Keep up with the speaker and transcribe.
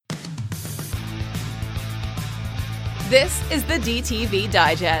This is the DTV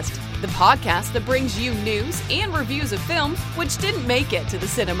Digest, the podcast that brings you news and reviews of films which didn't make it to the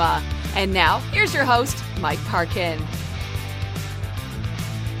cinema. And now, here's your host, Mike Parkin.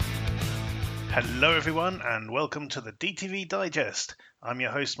 Hello everyone and welcome to the DTV Digest. I'm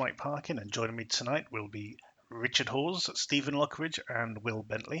your host Mike Parkin, and joining me tonight will be Richard Hawes, Stephen Lockridge and Will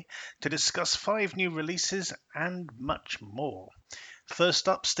Bentley to discuss 5 new releases and much more. First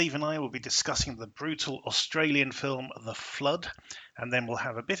up, Steve and I will be discussing the brutal Australian film The Flood, and then we'll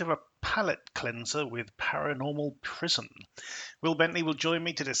have a bit of a palate cleanser with Paranormal Prison. Will Bentley will join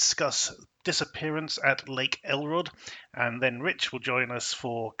me to discuss Disappearance at Lake Elrod, and then Rich will join us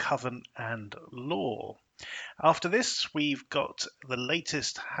for Coven and Law. After this, we've got the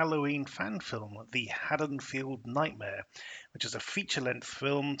latest Halloween fan film, The Haddonfield Nightmare, which is a feature-length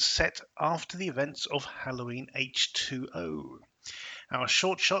film set after the events of Halloween H2O. Our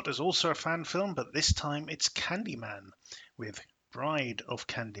short shot is also a fan film, but this time it's Candyman with Bride of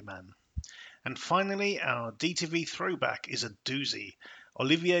Candyman. And finally, our DTV throwback is a doozy.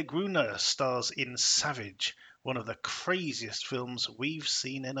 Olivier Gruner stars in Savage, one of the craziest films we've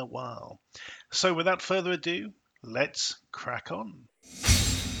seen in a while. So without further ado, let's crack on.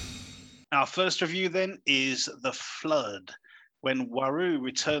 Our first review then is The Flood. When Waru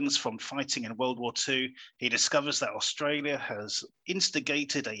returns from fighting in World War II, he discovers that Australia has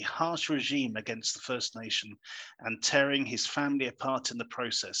instigated a harsh regime against the First Nation and tearing his family apart in the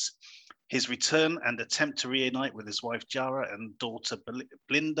process. His return and attempt to reunite with his wife Jara and daughter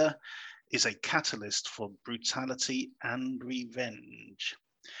Belinda is a catalyst for brutality and revenge.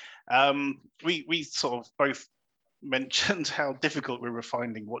 We sort of both mentioned how difficult we were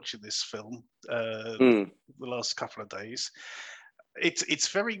finding watching this film the last couple of days. It's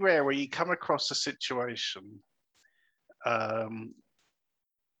very rare where you come across a situation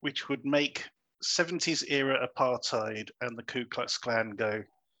which would make 70s era apartheid and the Ku Klux Klan go,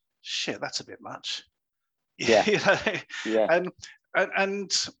 shit, that's a bit much. Yeah. You know? Yeah.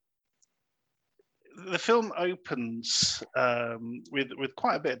 And the film opens with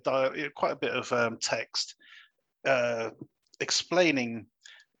quite a bit of text explaining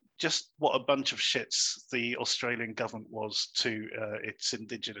just what a bunch of shits the Australian government was to its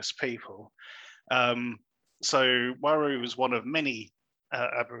Indigenous people. So Waru was one of many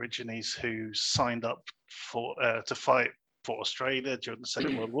Aborigines who signed up to fight for Australia during the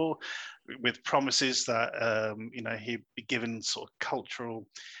Second World War, with promises that he'd be given sort of cultural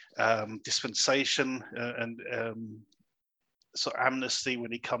dispensation and sort of amnesty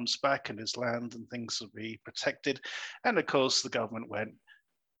when he comes back, and his land and things will be protected. And of course, the government went,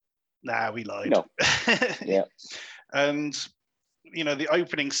 "Nah, we lied." No. Yeah. And the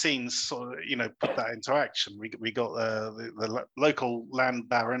opening scenes sort of put that into action. We got the local land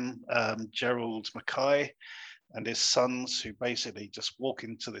baron, Gerald Mackay, and his sons, who basically just walk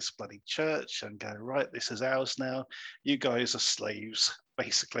into this bloody church and go, right, this is ours now. You guys are slaves,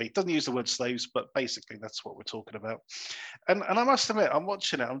 basically. Doesn't use the word slaves, but basically that's what we're talking about. And I must admit, I'm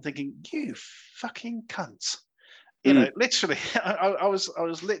watching it, I'm thinking, you fucking cunts. Literally, I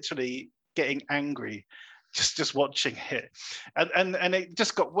was literally getting angry just watching it. And it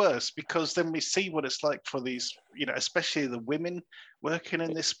just got worse, because then we see what it's like for these, especially the women working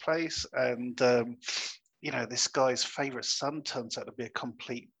in this place. And this guy's favorite son turns out to be a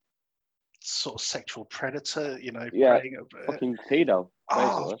complete sort of sexual predator, fucking pedo.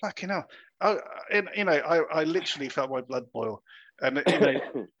 Oh, fucking hell. I literally felt my blood boil. And,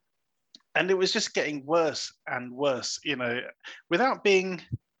 and it was just getting worse and worse, without being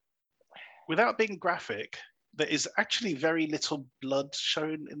graphic. There is actually very little blood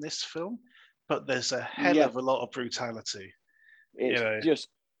shown in this film, but there's a hell of a lot of brutality. It's just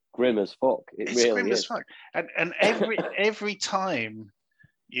grim as fuck. It's really grim is. As fuck. And every time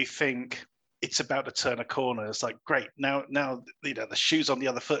you think it's about to turn a corner, it's like, great, now the shoe's on the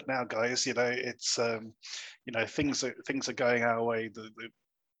other foot now, guys. It's things are going our way.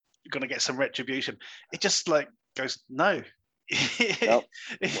 You're gonna get some retribution. It just like goes, no. Nope.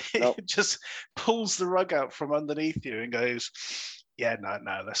 It just pulls the rug out from underneath you and goes, yeah, no,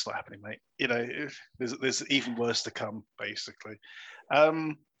 that's not happening, mate. There's even worse to come, basically.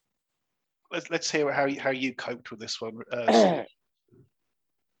 Let's hear how you coped with this one.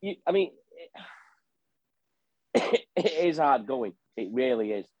 It is hard going. It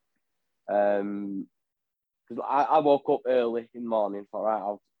really is. Because I woke up early in the morning, thought,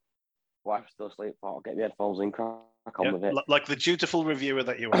 right, wife's still asleep, thought I'll get the headphones in, crack on with it. Like the dutiful reviewer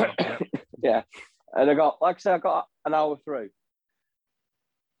that you are. Yeah. Yeah. And I got an hour through.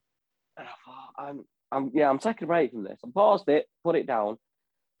 And I thought, I'm taking a break from this. I paused it, put it down,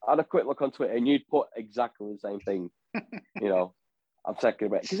 had a quick look on Twitter, and you'd put exactly the same thing. You know, I'm taking a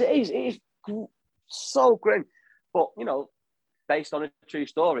break because it is so grim, but you know, based on a true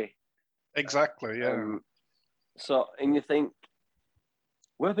story. Exactly. Yeah. So, and you think,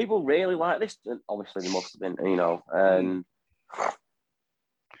 were people really like this? And obviously, they must have been. You know, and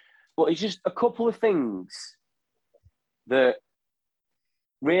but it's just a couple of things that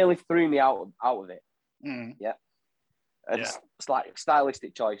really threw me out of it. Yeah. And it's like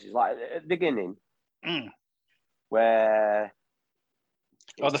stylistic choices, like at the beginning, where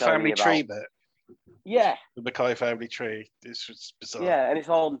the family tree bit. Yeah. The Mackay family tree. It's just bizarre. Yeah, and it's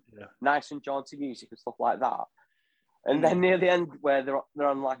all nice and jaunty music and stuff like that. And then near the end, where they're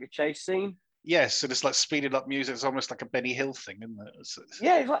on like a chase scene. Yes, and it's like speeded up music. It's almost like a Benny Hill thing, isn't it?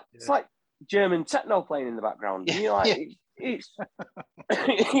 It's like German techno playing in the background. And you're like, it's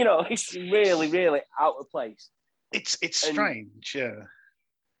you know, it's really, really out of place. It's strange, yeah.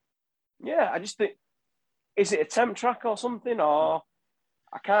 Yeah, I just think, is it a temp track or something, or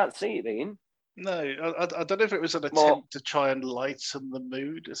I can't see it being. No, I don't know if it was an attempt to try and lighten the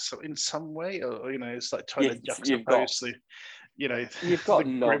mood in some way, or you know, it's like trying to juxtapose the, you know, you've got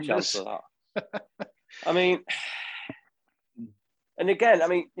no grimness. chance of that. I mean, and again, I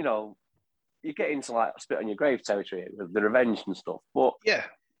mean, you know, you get into like spit on your grave territory with the revenge and stuff, but yeah.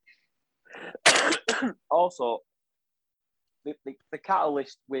 Also, the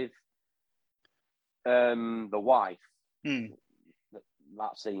catalyst with the wife,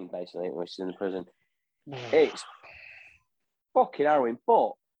 that scene basically, which is in the prison, it's fucking harrowing,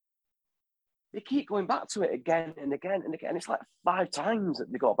 but they keep going back to it again and again and again. It's like 5 times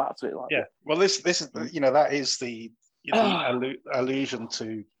that they go back to it. Like, well, this is you know, that is the allusion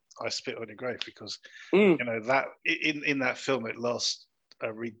to I Spit on Your Grave, because you know that in that film it lasts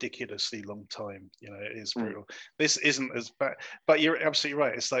a ridiculously long time. You know, it is brutal. This isn't as bad, but you're absolutely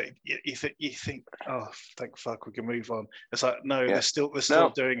right. It's like you think, oh, thank fuck, we can move on. It's like, no, they're still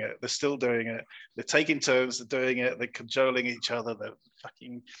doing it. They're still doing it. They're taking turns. They're doing it. They're cajoling each other. They're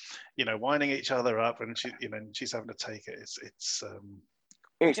fucking, you know, winding each other up, and she's having to take it. It's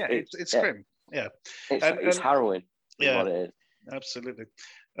grim. Yeah, it's harrowing. Yeah, what it is. Absolutely.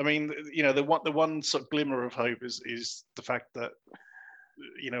 I mean, you know, the one sort of glimmer of hope is the fact that,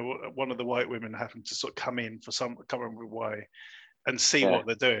 you know, one of the white women happened to sort of come in for can't remember why, and see what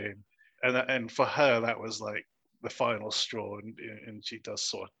they're doing, and for her that was like the final straw, and she does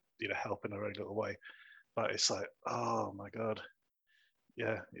sort of, you know, help in her own little way, but it's like, oh my god,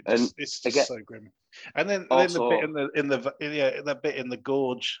 it's just so grim. And then the bit that bit in the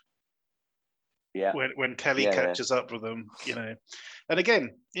gorge. Yeah. When Kelly catches up with them, you know, and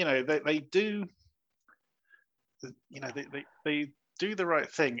again, you know, they do, you know, they do the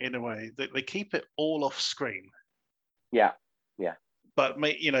right thing in a way. They keep it all off screen. Yeah. But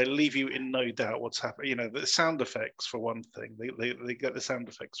you know, leave you in no doubt what's happening. You know, the sound effects for one thing. They get the sound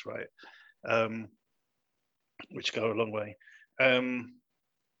effects right, which go a long way.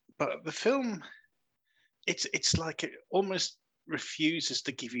 But the film, it's like it almost refuses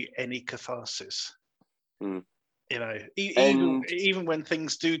to give you any catharsis. You know, even when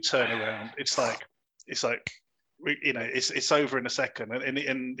things do turn around, it's like you know, it's over in a second,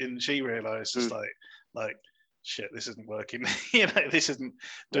 and she realizes like shit, this isn't working. You know, this isn't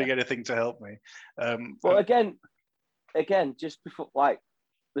doing anything to help me. Well, again, just before, like,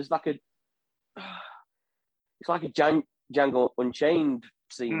 there's like it's like a Django Unchained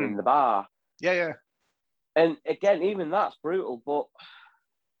scene in the bar. Yeah. And again, even that's brutal, but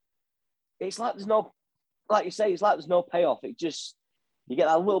it's like there's no, like you say, it's like there's no payoff. It just, you get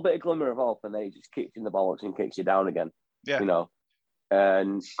that little bit of glimmer of hope, and then he just kicks you in the bollocks and kicks you down again. Yeah. You know,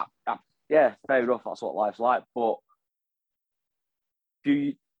 and fair enough. That's what life's like. But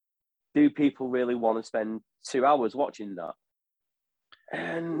do people really want to spend 2 hours watching that?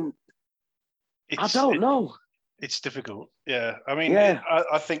 And I don't know. It's difficult. Yeah. I mean,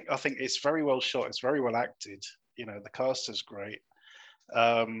 I think it's very well shot. It's very well acted. You know, the cast is great.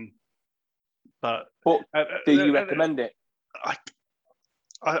 But do you recommend it?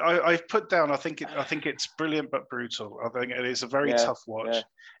 I've put down. I think it's brilliant but brutal. I think it is a very tough watch. Yeah.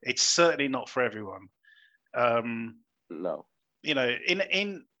 It's certainly not for everyone. No. You know,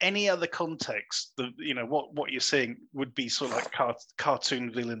 in any other context, you know, what you're seeing would be sort of like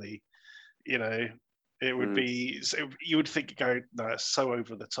cartoon villainy. You know, it would be. You would think, no, it's so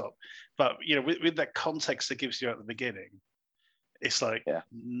over the top. But you know, with that context it gives you at the beginning, it's like,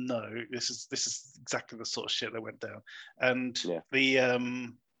 no, this is exactly the sort of shit that went down. And the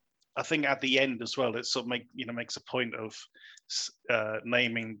I think at the end as well, it sort of makes a point of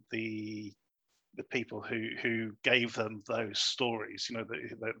naming the the people who gave them those stories,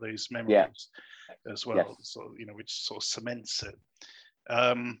 those memories as well. Yes. So which sort of cements it.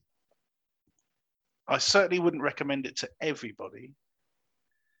 I certainly wouldn't recommend it to everybody,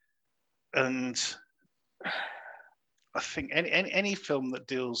 and I think any film that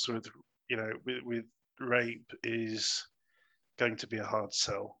deals with with rape is going to be a hard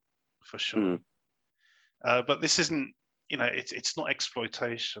sell for sure. But this isn't, it's not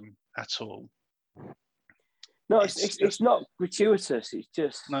exploitation at all. No, it's not gratuitous. It's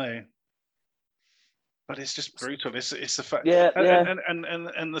just no. But it's just brutal. It's the fact,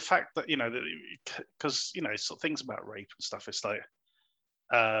 and the fact that because sort of things about rape and stuff. It's like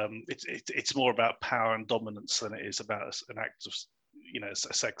it's more about power and dominance than it is about an act of a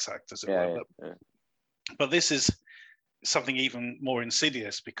sex act, as it were. But this is something even more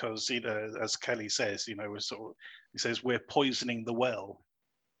insidious because as Kelly says, he says we're poisoning the well.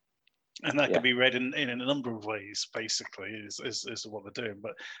 And that can be read in a number of ways, basically, is what they're doing,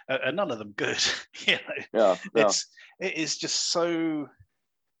 but none of them good. It is just so,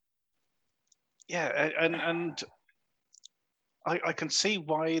 and I can see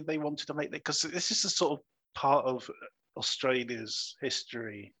why they wanted to make that, because this is the sort of part of Australia's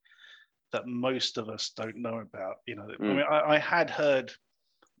history that most of us don't know about. I mean, I had heard,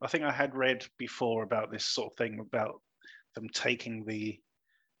 I think I had read before about this sort of thing about them taking the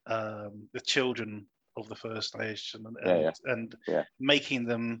children of the First Nation and making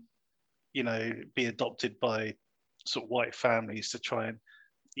them, be adopted by sort of white families to try and,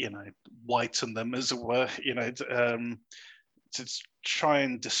 whiten them, as it were, to try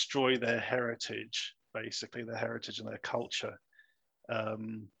and destroy their heritage, basically their heritage and their culture.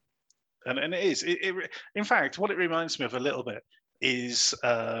 And it is. In fact, what it reminds me of a little bit is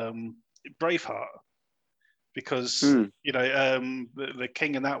Braveheart. Because the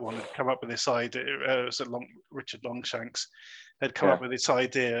king in that one had come up with this idea. Richard Longshanks had come up with this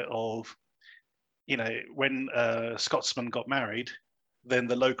idea of, when a Scotsman got married, then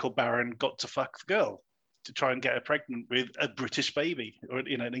the local baron got to fuck the girl to try and get her pregnant with a British baby or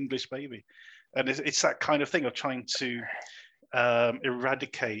an English baby, and it's that kind of thing of trying to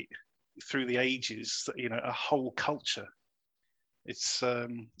eradicate through the ages, a whole culture. It's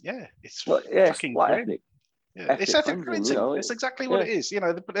fucking brilliant. Yeah, it's ethnic cleansing. It's exactly what it is.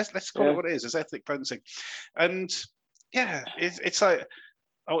 Let's call it what it is. It's ethnic cleansing, and it's like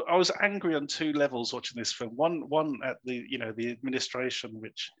I was angry on two levels watching this film. One at the the administration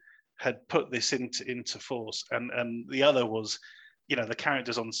which had put this into force, and the other was the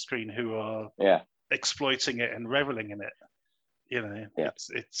characters on screen who are exploiting it and reveling in it.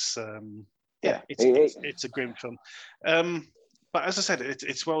 It's a grim film. But as I said,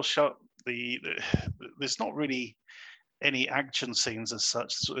 it's well shot. There's not really any action scenes as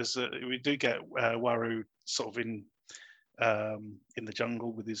such. We do get Waru sort of in the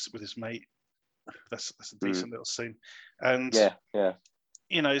jungle with his mate. That's a decent little scene. And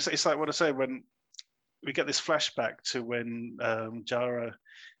it's like what I say, when we get this flashback to when Jara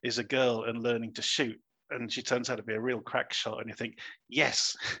is a girl and learning to shoot, and she turns out to be a real crack shot, and you think,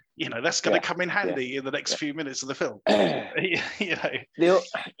 yes, that's going to come in handy in the next few minutes of the film.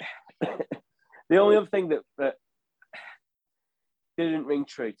 The only other thing that didn't ring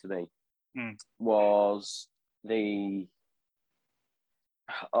true to me was the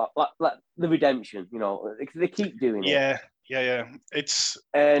redemption. They keep doing it. Yeah. It's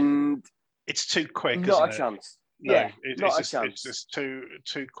too quick. Not isn't a chance. No, not it's a chance. It's just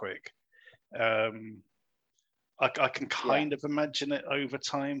too quick. I can kind of imagine it over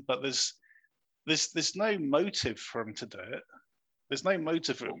time, but there's no motive for him to do it. There's no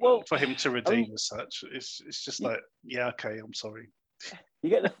motive for him to redeem as such. It's just like, okay, I'm sorry. You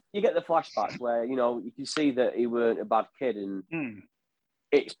get the flashbacks where you can see that he weren't a bad kid, and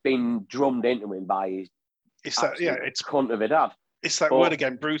it's been drummed into him by his it's cunt of a dad. It's that word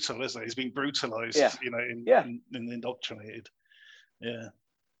again, brutal, isn't it? He's been brutalized, and indoctrinated. Yeah.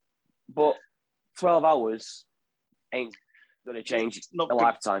 But 12 hours ain't going to change a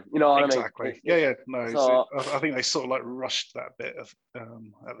lifetime. You know what exactly. I mean? Yeah. No, so, I think they sort of like rushed that bit at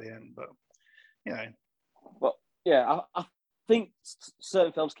the end, but But I think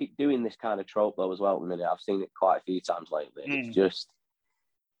certain films keep doing this kind of trope though as well. At the minute, I've seen it quite a few times lately. It's just,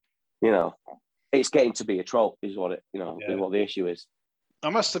 it's getting to be a trope, is what it, is what the issue is. I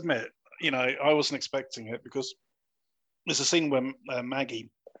must admit, I wasn't expecting it, because there's a scene when Maggie,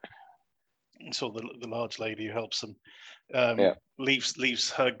 sort of the large lady who helps them,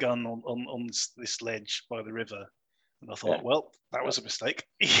 leaves her gun on this ledge by the river, and I thought, well, that was a mistake.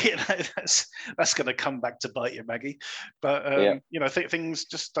 That's going to come back to bite you, Maggie. But things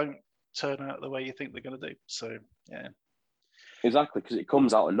just don't turn out the way you think they're going to do. So yeah, exactly, because it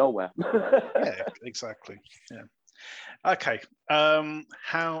comes out of nowhere. yeah, exactly. Yeah. Okay.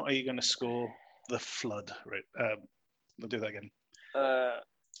 How are you going to score The Flood? We'll do that again. How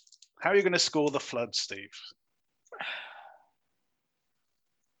are you going to score The Flood, Steve?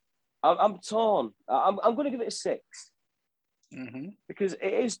 I'm torn. I'm going to give it a 6 because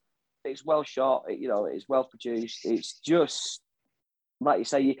it's well shot. It's well produced. It's just like you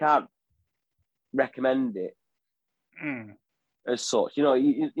say, you can't recommend it as such.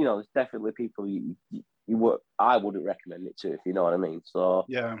 There's definitely people I wouldn't recommend it to, if you know what I mean. So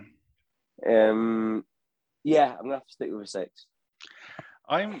yeah, I'm gonna have to stick with a 6.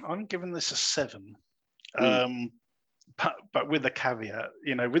 I'm giving this a 7. But with a caveat,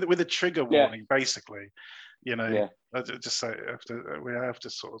 with a trigger warning, basically, I just say we have to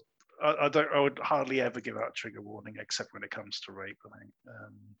sort of. I would hardly ever give out a trigger warning except when it comes to rape. I think,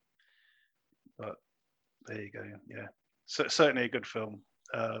 but there you go. Yeah, so certainly a good film,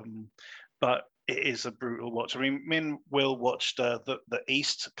 but it is a brutal watch. I mean, me and Will watched the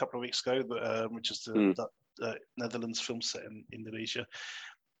East a couple of weeks ago, which is the Netherlands film set in Indonesia,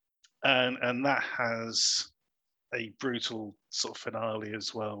 and that has a brutal sort of finale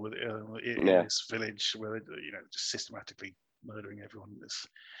as well with in this village where just systematically murdering everyone.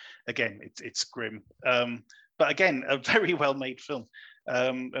 It's grim, but again a very well made film.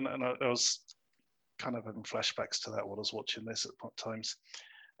 And I was kind of having flashbacks to that while I was watching this at times.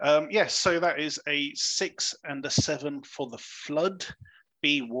 So that is a 6 and a 7 for The Flood.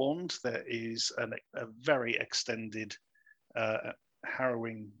 Be warned, there is a very extended,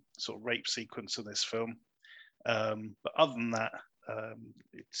 harrowing sort of rape sequence in this film. But other than that,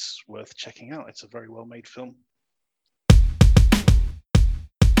 it's worth checking out. It's a very well-made film.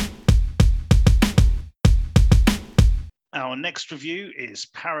 Our next review is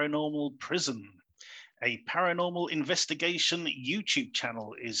Paranormal Prison. A paranormal investigation YouTube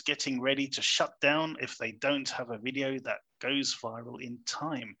channel is getting ready to shut down if they don't have a video that goes viral in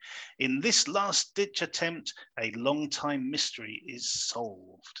time. In this last-ditch attempt, a long-time mystery is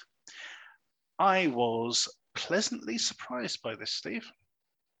solved. I was pleasantly surprised by this, Steve.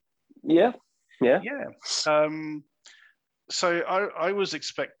 Yeah. So I was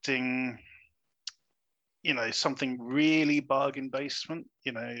expecting, something really bargain basement,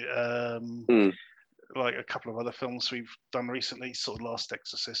 like a couple of other films we've done recently, sort of Last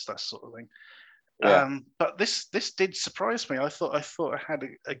Exorcist, that sort of thing. Yeah. But this did surprise me. I thought it had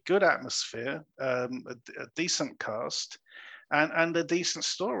a good atmosphere, a decent cast, and a decent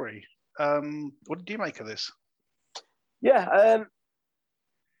story. What did you make of this? Yeah,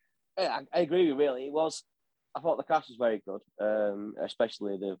 I agree with you, really. I thought the cast was very good,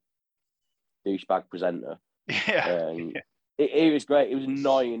 especially the douchebag presenter. Yeah. It was great. It was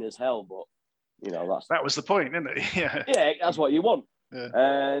annoying as hell, but, that was the point, isn't it? Yeah. Yeah, that's what you want. Yeah.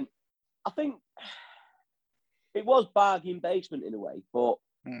 And I think it was bargain basement in a way, but...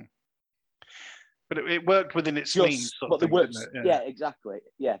 But it worked within its means, sort of thing, didn't it? Yeah, exactly.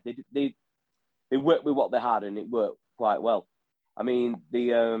 Yeah, they worked with what they had, and it worked quite well. I mean,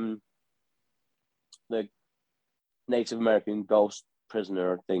 the Native American ghost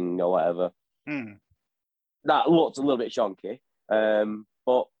prisoner thing or whatever, that looked a little bit shonky,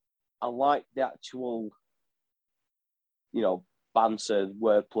 but I liked the actual, banter,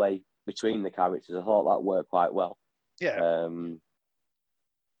 wordplay between the characters. I thought that worked quite well. Yeah.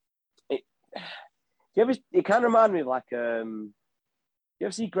 It kind of reminded me of like, you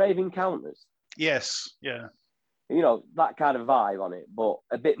ever see Grave Encounters? Yes, yeah. That kind of vibe on it, but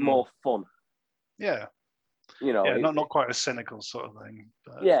a bit more fun. Yeah. Not quite a cynical sort of thing.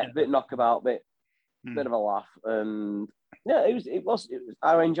 But, a bit knockabout, bit of a laugh, and it was.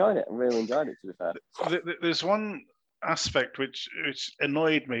 I enjoyed it. I really enjoyed it, to be fair. There's one aspect which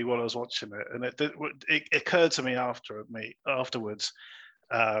annoyed me while I was watching it, and it occurred to me afterwards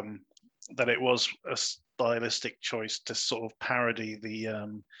that it was a stylistic choice to sort of parody the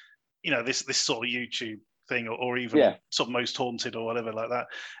this sort of YouTube thing, or even sort of Most Haunted or whatever like that,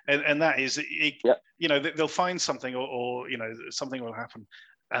 and that is they'll find something or something will happen,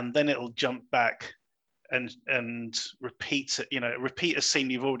 and then it'll jump back and repeat a scene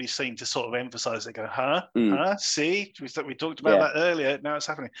you've already seen to sort of emphasize it. Go, see, we talked about that earlier, now it's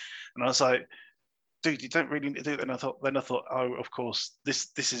happening. And I was like, dude, you don't really need to do that. And I thought, oh, of course,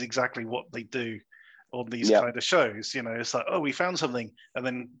 this is exactly what they do on these kind of shows. It's like, oh, we found something, and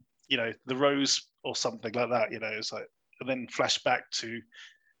then the rose or something like that. It's like, and then flash back to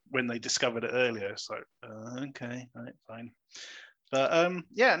when they discovered it earlier. It's like, okay, right, fine. But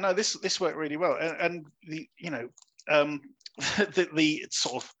this worked really well, and the the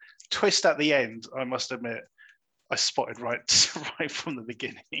sort of twist at the end, I must admit, I spotted right from the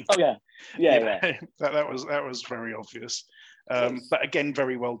beginning. Oh yeah. That was very obvious. But again,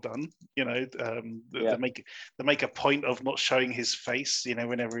 very well done. They make a point of not showing his face.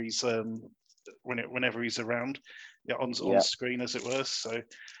 Whenever he's whenever he's around, on screen, as it were. So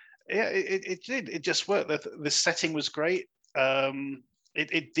yeah, it just worked. The setting was great.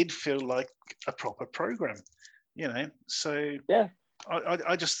 It did feel like a proper program. So yeah.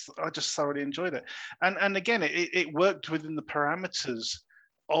 I just thoroughly enjoyed it, and again, it worked within the parameters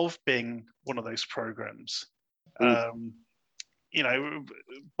of being one of those programs. By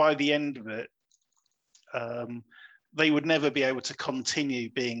the end of it, they would never be able to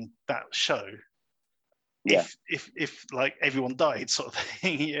continue being that show if like everyone died, sort of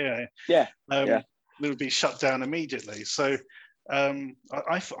thing. It would be shut down immediately. So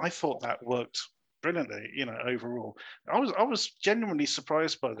I thought that worked brilliantly. Overall, I was genuinely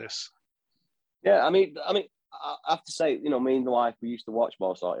surprised by this. Yeah, I mean, I have to say, me and the wife, we used to watch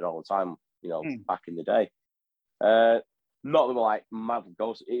Most Haunted all the time. Back in the day. Not that we're like mad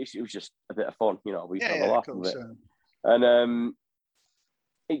ghosts. It was just a bit of fun. We used to have a laugh with it, and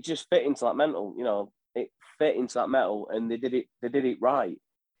it just fit into that mental. It fit into that metal, and they did it right.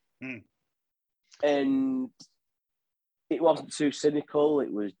 And it wasn't too cynical.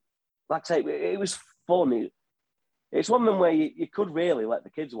 It was, like I say, it was fun. It's one of them where you could really let the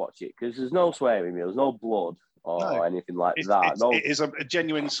kids watch it because there's no swearing, there's no blood or anything like that. It is a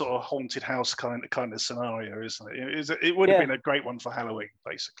genuine sort of haunted house kind of scenario, isn't it? It would have been a great one for Halloween,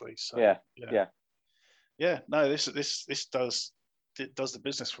 basically. So yeah. No, this does the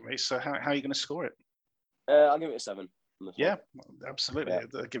business for me. So how are you going to score it? I'll give it a 7. Yeah, absolutely.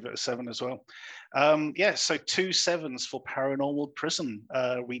 I'll give it a 7 as well. So 2 7s for Paranormal Prison.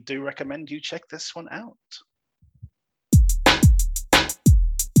 We do recommend you check this one out.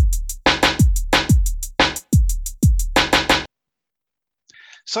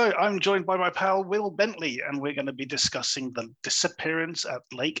 So I'm joined by my pal Will Bentley, and we're going to be discussing the disappearance at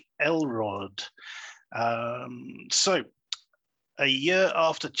Lake Elrod. So a year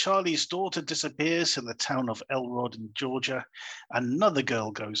after Charlie's daughter disappears in the town of Elrod in Georgia, another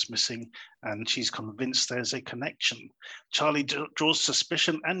girl goes missing, and she's convinced there's a connection. Charlie draws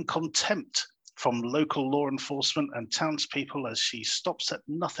suspicion and contempt from local law enforcement and townspeople as she stops at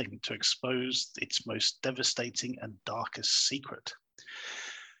nothing to expose its most devastating and darkest secret.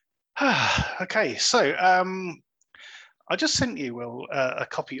 Okay, so I just sent you, Will, a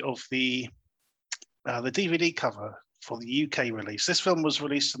copy of the DVD cover for the UK release. This film was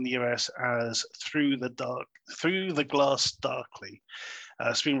released in the US as Through the Glass Darkly.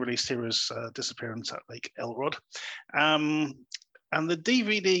 It's been released here as Disappearance at Lake Elrod. And the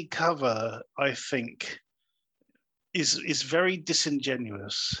DVD cover, I think, is very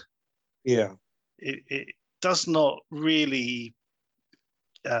disingenuous. Yeah. It does not really...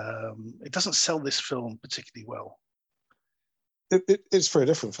 it doesn't sell this film particularly well. It's for a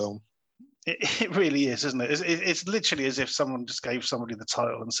different film. It really is, isn't it? It's literally as if someone just gave somebody the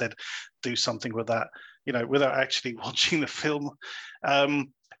title and said, do something with that, without actually watching the film.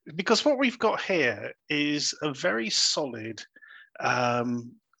 Because what we've got here is a very solid,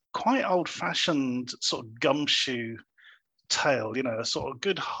 quite old-fashioned sort of gumshoe tale, a sort of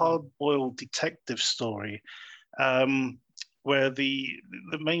good hard-boiled detective story, where the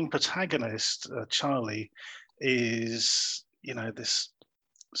main protagonist, Charlie, is, this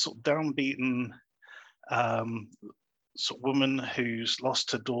sort of downbeaten sort of woman who's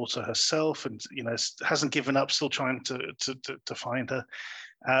lost her daughter herself, and hasn't given up, still trying to find her.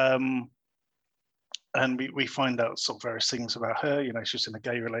 And we find out sort of various things about her. She's in a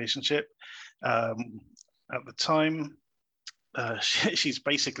gay relationship at the time. She's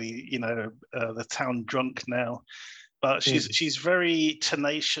basically the town drunk now, but she's very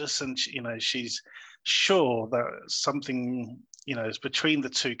tenacious, and she's sure that something is between the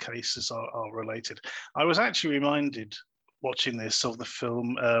two cases are related. I was actually reminded watching this of the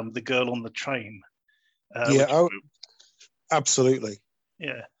film The Girl on the Train. Absolutely.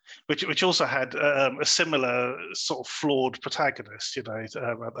 Yeah, which also had a similar sort of flawed protagonist,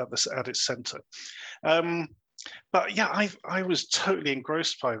 at its centre. But yeah, I was totally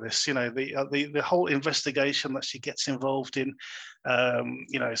engrossed by this. The whole investigation that she gets involved in.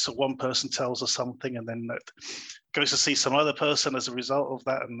 So one person tells her something, and then goes to see some other person as a result of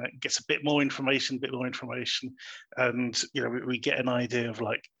that, and gets a bit more information, and we get an idea of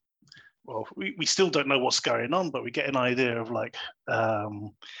like, well, we still don't know what's going on, but we get an idea of like,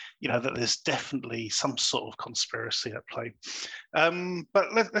 that there's definitely some sort of conspiracy at play.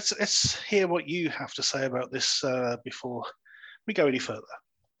 But let's hear what you have to say about this before we go any further.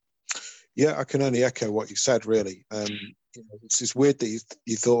 Yeah, I can only echo what you said. Really, it's weird that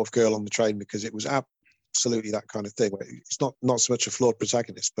you thought of Girl on the Train, because it was absolutely that kind of thing. It's not so much a flawed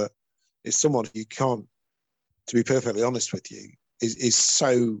protagonist, but it's someone who you can't, to be perfectly honest with you, is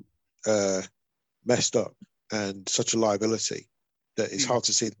so messed up and such a liability that it's hard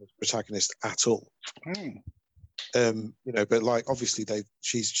to see the protagonist at all. But like, obviously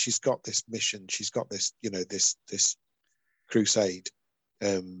she's got this mission, she's got this, this crusade.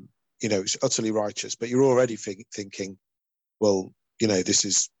 It's utterly righteous, but you're already thinking, well,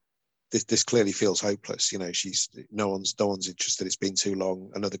 this clearly feels hopeless. She's no one's interested. It's been too long.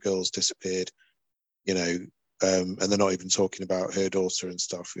 Another girl's disappeared. And they're not even talking about her daughter and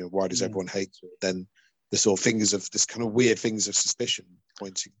stuff. Why does everyone hate her? Then the sort of fingers of this kind of weird fingers of suspicion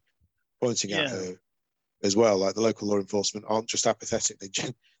pointing at her as well. Like, the local law enforcement aren't just apathetic; they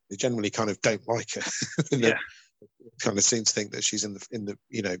generally kind of don't like her. They kind of seem to think that she's in the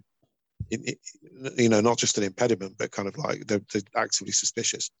not just an impediment, but kind of like they're actively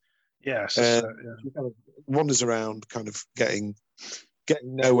suspicious. Yes, she kind of wanders around, kind of getting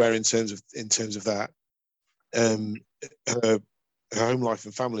nowhere in terms of that. Her home life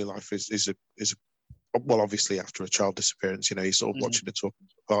and family life is well, obviously after a child disappearance, you're sort of watching her talking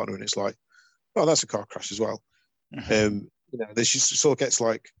to a partner, and it's like, oh, that's a car crash as well. Then she sort of gets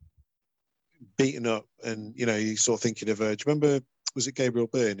like beaten up, and you sort of thinking of her. Do you remember, was it Gabriel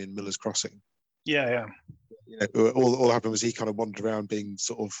Byrne in Miller's Crossing? Yeah. All that happened was he kind of wandered around being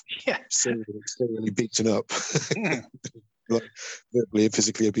sort of serially beaten up, like verbally and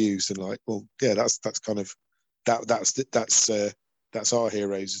physically abused, and like, well, yeah, that's kind of that's our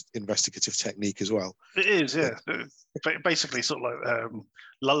hero's investigative technique as well. It is, yeah. Basically, sort of like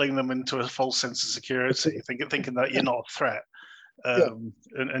lulling them into a false sense of security, thinking that you're not a threat,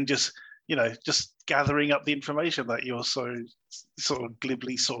 and just gathering up the information that you're so sort of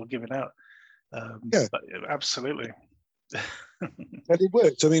glibly sort of giving out. Absolutely. And it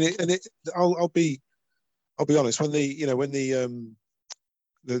worked. I mean, I'll be honest. When the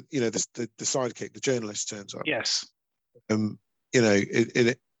sidekick, the journalist, turns up. Yes.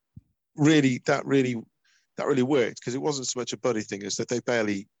 It really worked, because it wasn't so much a buddy thing as that they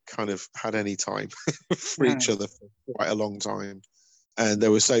barely kind of had any time for each other for quite a long time, and they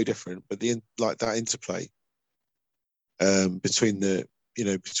were so different. But that interplay between the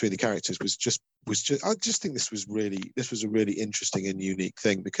characters was just. I just think this was a really interesting and unique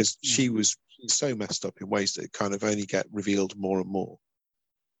thing, because she's so messed up in ways that kind of only get revealed more and more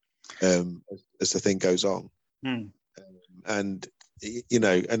as the thing goes on. And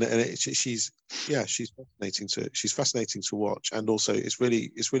she's fascinating to watch, and also it's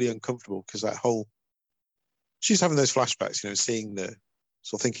really uncomfortable, because she's having those flashbacks, seeing the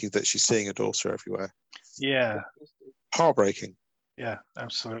sort of thinking that she's seeing her daughter everywhere. Yeah, heartbreaking. Yeah,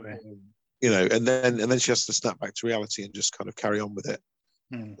 absolutely. And then she has to snap back to reality and just kind of carry on with it.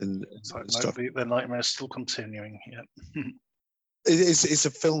 And stuff. The nightmare's still continuing. Yeah. It's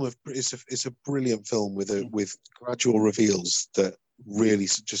a brilliant film with gradual reveals that really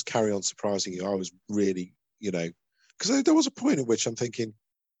just carry on surprising you. I was really, because there was a point at which I'm thinking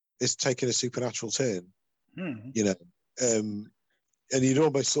it's taking a supernatural turn, and you'd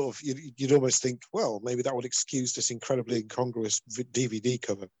almost think, well, maybe that would excuse this incredibly incongruous DVD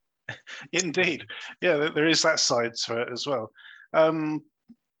cover. Indeed, yeah, there is that side to it as well. I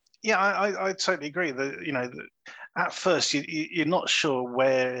totally agree that at first you're not sure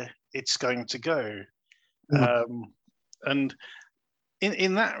where it's going to go, and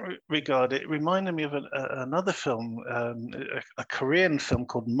in that regard, it reminded me of another film, a Korean film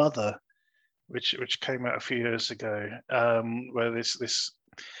called Mother, which came out a few years ago, where this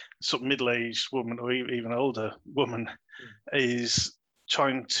sort of middle-aged woman, or even older woman, is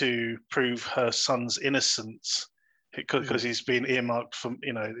trying to prove her son's innocence because he's been earmarked for,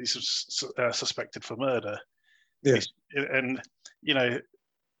 he's suspected for murder. Yes. And,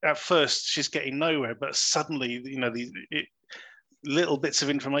 at first she's getting nowhere, but suddenly, these little bits of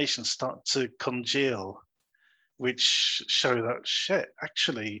information start to congeal, which show that shit,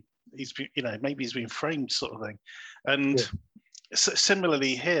 actually, he's been, maybe he's been framed, sort of thing. And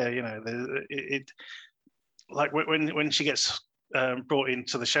similarly here, like when she gets brought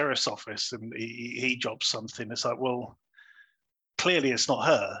into the sheriff's office and he drops something, it's like, well, clearly it's not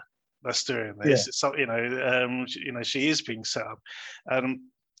her that's doing this. It's so, she is being set up.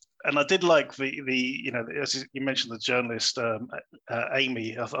 And I did like the as you mentioned, the journalist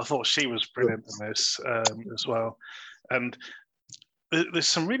Amy. I thought she was brilliant in this as well. And there's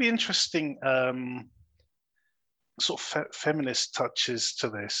some really interesting sort of feminist touches to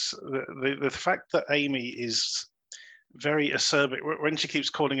this. The fact that Amy is very acerbic when she keeps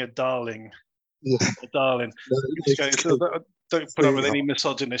calling her darling. Yeah. Darling. No, Don't put up with any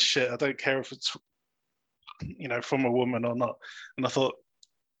misogynist shit. I don't care if it's from a woman or not. And I thought,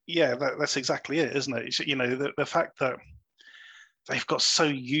 yeah, that's exactly it, isn't it? The fact that they've got so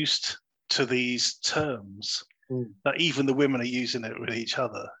used to these terms that even the women are using it with each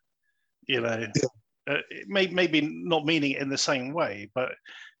other. Maybe not meaning it in the same way, but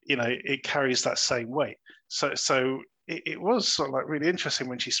it carries that same weight. So it was sort of like really interesting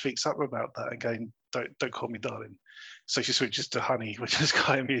when she speaks up about that and going, don't call me darling. So she switches to honey, which is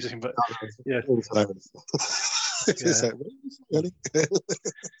quite amusing. But yeah.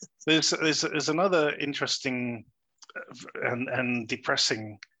 There's another interesting and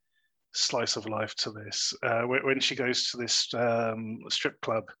depressing slice of life to this when she goes to this strip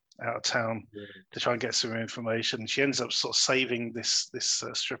club out of town to try and get some information. She ends up sort of saving this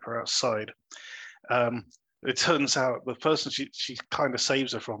stripper outside. It turns out the person she kind of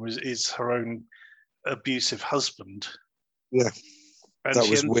saves her from is her own abusive husband. Yeah, and that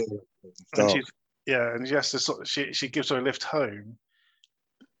was weird. And she has to she gives her a lift home,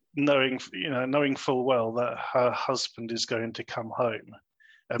 knowing full well that her husband is going to come home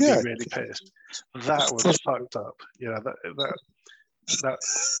and be really pissed. That was fucked up. Yeah, that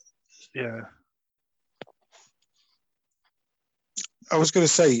yeah. I was going to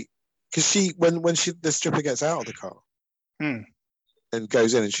say, because when the stripper gets out of the car and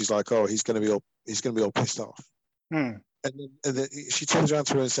goes in, and she's like, "Oh, he's going to be all pissed off," and then she turns around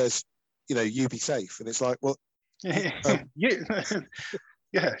to her and says, "You be safe," and it's like, well, yeah.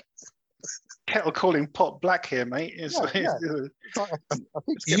 Kettle calling pot black here, mate. I think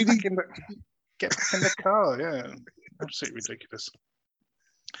get back in the car. Yeah, absolutely ridiculous.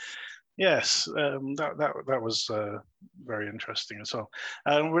 Yes, that was very interesting as well.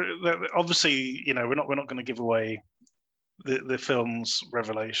 Obviously, we're not going to give away the film's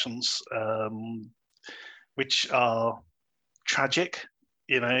revelations, which are tragic,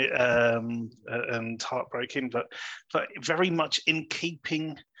 and heartbreaking, but very much in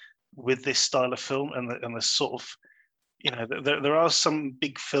keeping with this style of film and the sort of, there are some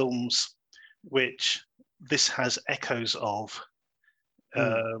big films which this has echoes of.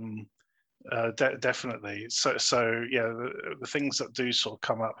 Definitely. So yeah, the things that do sort of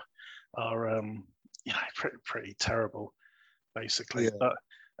come up are pretty terrible, basically. Yeah.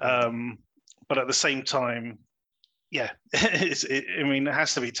 But at the same time, yeah, it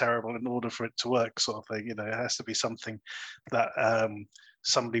has to be terrible in order for it to work, sort of thing. It has to be something that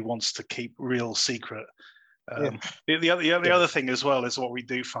somebody wants to keep real secret. The other thing as well is what we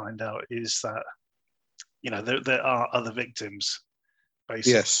do find out is that there are other victims.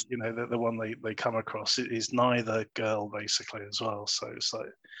 Basically, yes. The one they come across is neither girl, basically, as well. So it's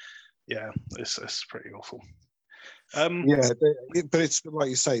like, yeah, it's pretty awful. But it's like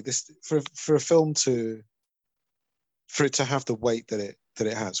you say, this for a film for it to have the weight that it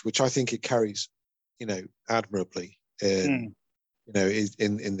has, which I think it carries, admirably. In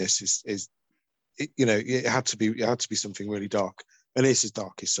this is it had to be something really dark, and it's as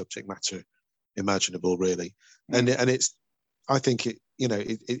dark as subject matter imaginable, really. And it's, I think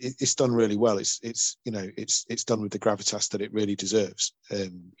it's done really well. It's done with the gravitas that it really deserves.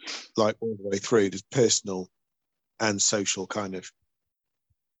 Like all the way through, there's personal and social kind of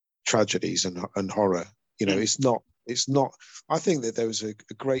tragedies and horror. It's not. I think that there was a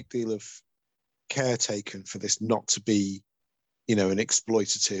great deal of care taken for this not to be, an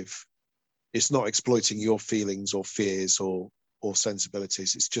exploitative. It's not exploiting your feelings or fears or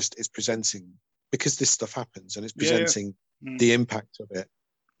sensibilities. It's presenting, because this stuff happens, and it's presenting the impact of it,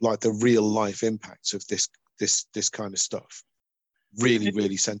 like the real life impacts of this kind of stuff,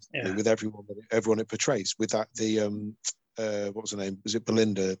 really sensibly, with everyone it portrays. With that, what was her name? Was it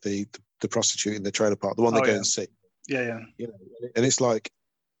Belinda, the prostitute in the trailer park, the one they go and see? Yeah. And it's like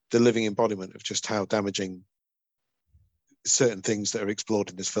the living embodiment of just how damaging certain things that are explored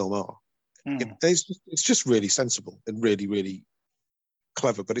in this film are. It's just really sensible and really, really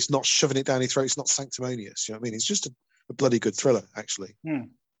clever, but it's not shoving it down your throat. It's not sanctimonious. You know what I mean? It's just a bloody good thriller, actually. The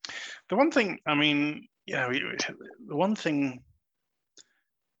one thing, the one thing,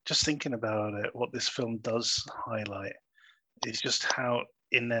 just thinking about it, what this film does highlight is just how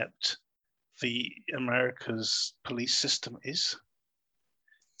inept the America's police system is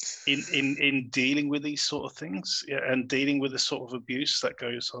in dealing with these sort of things, and dealing with the sort of abuse that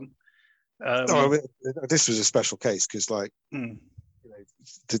goes on. This was a special case because, like,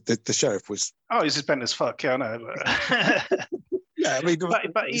 the sheriff was. Oh, he's just bent as fuck. Yeah, I know. But... yeah, I mean,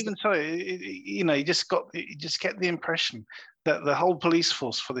 but even so, you just get the impression that the whole police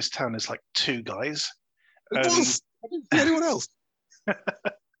force for this town is like two guys. I didn't see anyone else.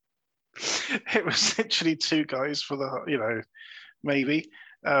 It was literally two guys for the, maybe,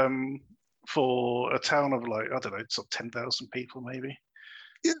 for a town of like, I don't know, sort of 10,000 people, maybe.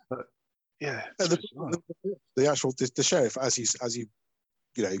 Yeah. But yeah. The actual the sheriff, as you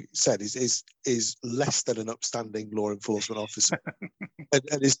said, is less than an upstanding law enforcement officer,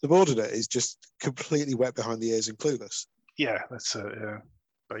 and his subordinate is just completely wet behind the ears and clueless. Yeah, that's it. Yeah,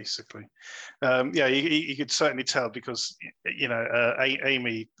 basically. You could certainly tell because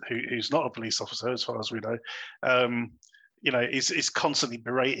Amy, who's not a police officer as far as we know, is constantly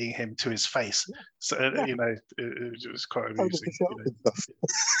berating him to his face. So it was quite amusing.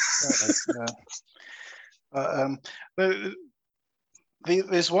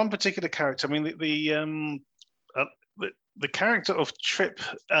 There's one particular character. I mean, the character of Trip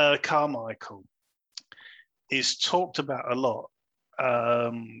Carmichael is talked about a lot.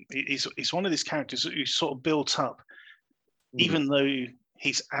 He's one of these characters who's sort of built up, even though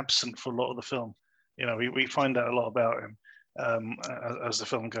he's absent for a lot of the film. We find out a lot about him as the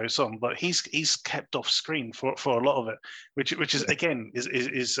film goes on, but he's kept off screen for a lot of it, which is again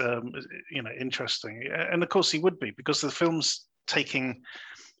is interesting. And of course he would be, because the film's taking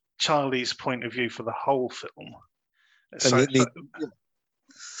Charlie's point of view for the whole film. So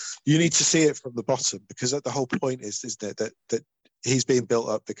you need to see it from the bottom, because the whole point is, isn't it, that he's being built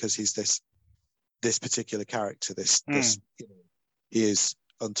up because he's this particular character. He is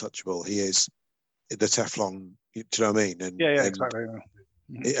untouchable. He is the Teflon. Do you know what I mean? And exactly. And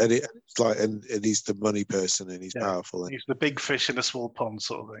it's like, and he's the money person, and he's powerful. And he's the big fish in a small pond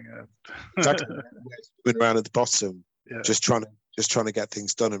sort of thing. Yeah. Exactly. Swimming around at the bottom, just trying to get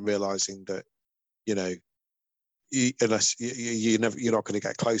things done, and realizing that unless you're not going to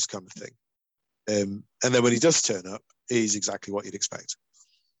get close, kind of thing. And then when he does turn up, he's exactly what you'd expect.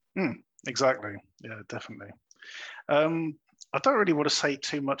 Exactly. Yeah, definitely. I don't really want to say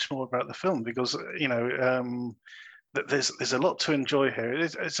too much more about the film, because there's a lot to enjoy here.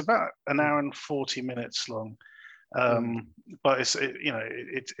 It's about an hour and 40 minutes long, but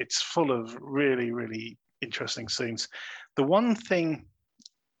it's full of really, really interesting scenes. The one thing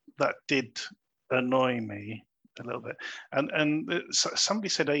that did annoy me a little bit, and somebody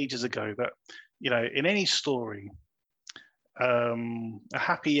said ages ago that in any story, a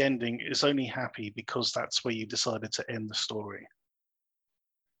happy ending is only happy because that's where you decided to end the story.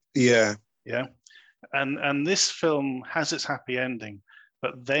 Yeah. And this film has its happy ending,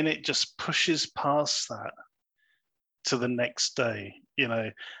 but then it just pushes past that to the next day.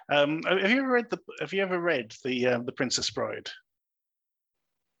 Have you ever read the Princess Bride?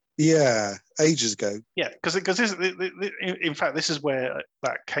 Yeah, ages ago. Yeah, because in fact, this is where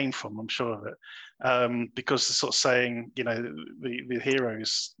that came from. I'm sure of it, because it's sort of saying, the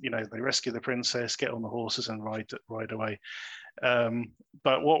heroes, they rescue the princess, get on the horses, and ride away.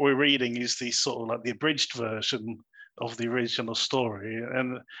 But what we're reading is the sort of like the abridged version of the original story,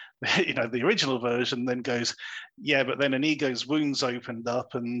 and the original version then goes, but then Inigo's wounds opened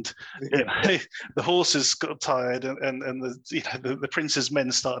up, and the horses got tired, and the prince's men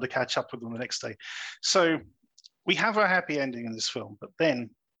started to catch up with them the next day. So we have a happy ending in this film, but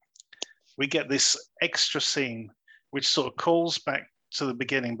then we get this extra scene which sort of calls back to the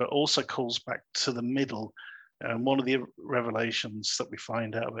beginning, but also calls back to the middle. One of the revelations that we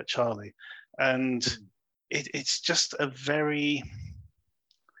find out about Charlie, and it's just a very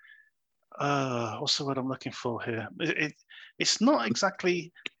what's the word I'm looking for here? It's not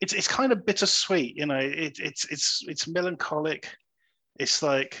exactly. It's kind of bittersweet, It's melancholic. It's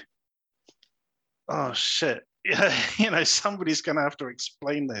like, oh shit, somebody's going to have to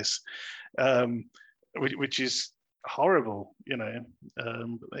explain this, which is horrible.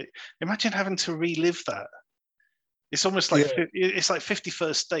 Imagine having to relive that. It's almost like it's like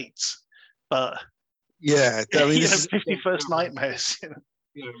 51st dates, but I mean, this is 51st nightmares.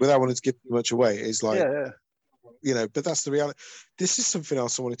 Without wanting to give too much away, it's like, but that's the reality. This is something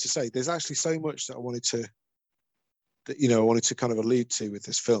else I wanted to say. There's actually so much that I wanted to kind of allude to with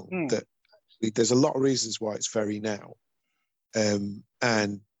this film, that there's a lot of reasons why it's very now, and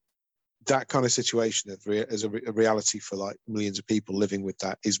that kind of situation as a reality for like millions of people living with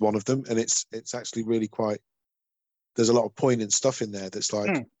that is one of them, and it's actually really quite. There's a lot of poignant stuff in there that's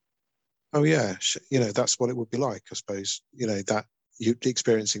like, oh yeah, that's what it would be like, I suppose. That you're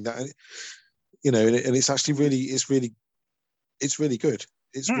experiencing that, and it's actually it's really good.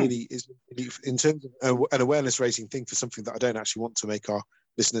 It's really in terms of an awareness raising thing for something that I don't actually want to make our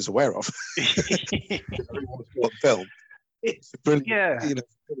listeners aware of. Film. It's a brilliant, brilliant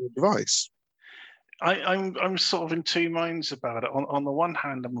device. I'm sort of in two minds about it. On the one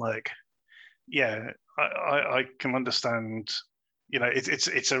hand, I'm like, I can understand. You know,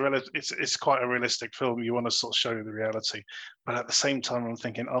 it's quite a realistic film. You want to sort of show the reality, but at the same time, I'm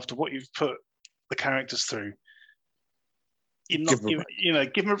thinking after what you've put the characters through, you're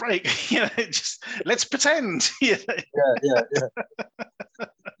not give them a break. Just let's pretend. Yeah.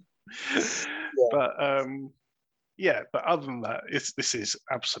 But but other than that, this is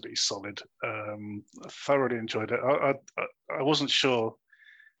absolutely solid. I thoroughly enjoyed it. I wasn't sure,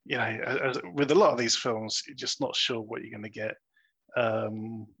 with a lot of these films, you're just not sure what you're going to get.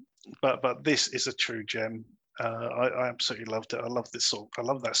 But this is a true gem. I absolutely loved it. I love that sort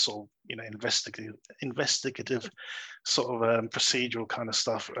of investigative sort of procedural kind of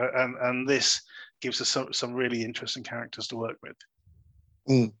stuff. And this gives us some really interesting characters to work with.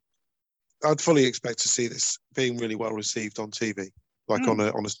 I'd fully expect to see this being really well received on TV, like on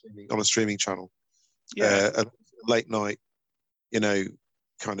a streaming channel. A late night,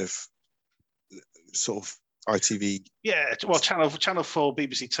 kind of sort of ITV. Yeah, well, Channel 4,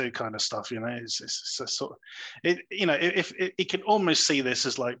 BBC Two kind of stuff. It's a sort of if you can almost see this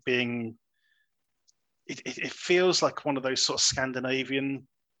as like being. It feels like one of those sort of Scandinavian.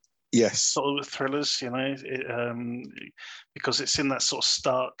 Yes. Sort of thrillers, because it's in that sort of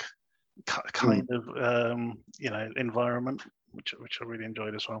stark kind of environment, which I really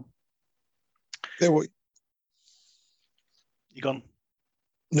enjoyed as well. You gone?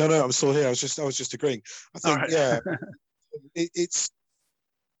 No, I'm still here. I was just agreeing. I think it's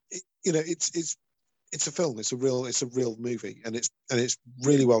a film. It's a real movie, and it's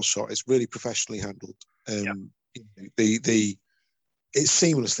really well shot. It's really professionally handled. It's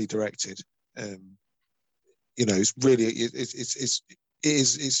seamlessly directed. It's really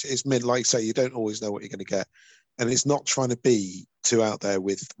it's meant, like say, you don't always know what you're going to get, and it's not trying to be too out there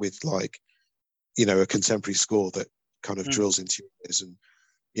with like a contemporary score that kind of drills into your ears and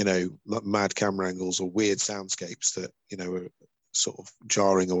mad camera angles or weird soundscapes that are sort of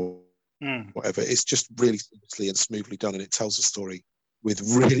jarring or whatever. It's just really seamlessly and smoothly done, and it tells a story with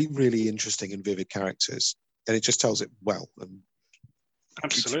really, really interesting and vivid characters, and it just tells it well. And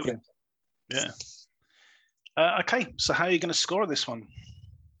absolutely, yeah. Okay, so how are you going to score this one?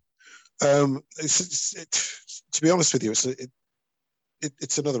 To be honest with you,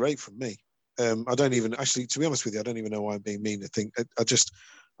 it's another 8 from me. I don't even actually, to be honest with you, I don't even know why I'm being mean.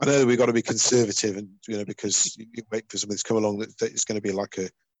 I know that we've got to be conservative, and because you wait for something to come along that it's going to be like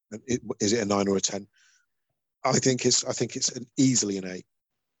is it a 9 or a 10? I think it's easily an 8.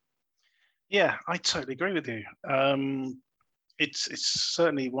 Yeah, I totally agree with you. It's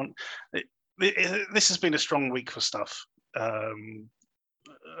certainly one. This has been a strong week for stuff. I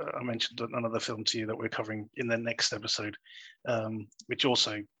mentioned another film to you that we're covering in the next episode, which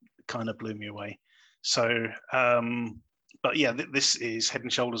also kind of blew me away. So, but yeah, this is head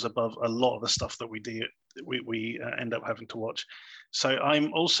and shoulders above a lot of the stuff that we end up having to watch. So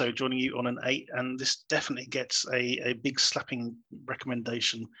I'm also joining you on an 8, and this definitely gets a big slapping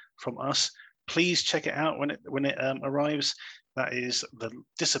recommendation from us. Please check it out when it arrives. That is The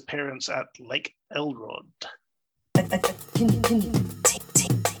Disappearance at Lake Elrod.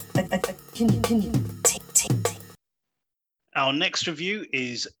 Our next review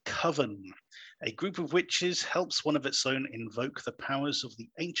is Coven. A group of witches helps one of its own invoke the powers of the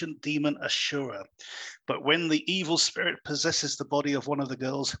ancient demon Ashura. But when the evil spirit possesses the body of one of the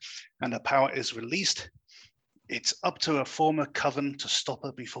girls and the power is released, it's up to a former Coven to stop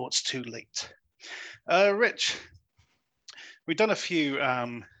her before it's too late. Rich, we've done a few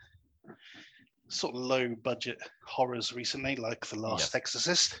sort of low-budget horrors recently, like The Last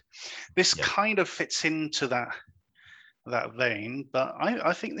Exorcist. This kind of fits into that vein, but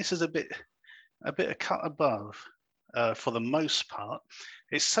I think this is a bit a cut above for the most part.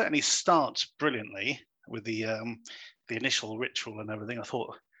 It certainly starts brilliantly with the initial ritual and everything. I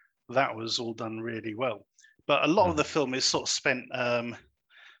thought that was all done really well, but a lot of the film is sort of spent,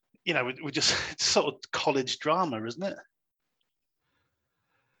 with just sort of college drama, isn't it?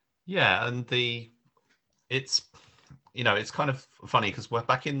 Yeah, and it's kind of funny because we're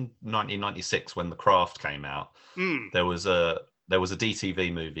back in 1996 when The Craft came out. There was a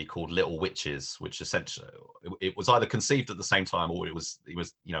DTV movie called Little Witches, which essentially it was either conceived at the same time or it was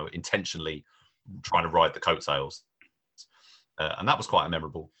intentionally trying to ride the coattails, and that was quite a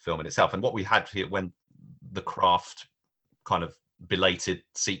memorable film in itself. And what we had here when The Craft kind of belated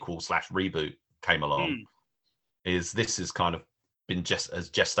sequel / reboot came along is this has kind of been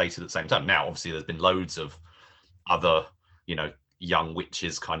gestated at the same time. Now, obviously, there's been loads of other, young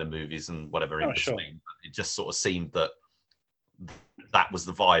witches kind of movies and whatever in between. Sure. It just sort of seemed that was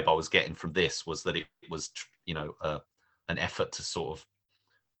the vibe I was getting from this, was that it was, an effort to sort of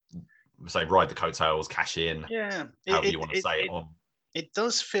say ride the coattails, cash in, however you want to say it on. It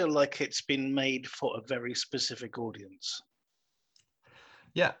does feel like it's been made for a very specific audience.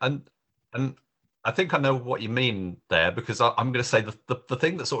 Yeah, and I think I know what you mean there, because I'm going to say the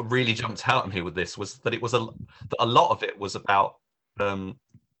thing that sort of really jumped out at me with this was that that a lot of it was about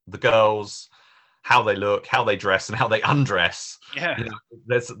the girls, how they look, how they dress, and how they undress. Yeah, you know,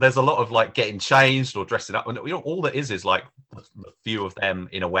 there's a lot of like getting changed or dressing up, and all that is like a few of them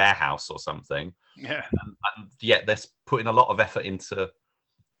in a warehouse or something. Yeah, and yet they're putting a lot of effort into,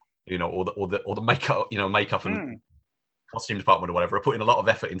 or the makeup, makeup and costume department or whatever, are putting a lot of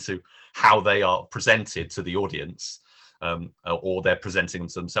effort into how they are presented to the audience, or they're presenting them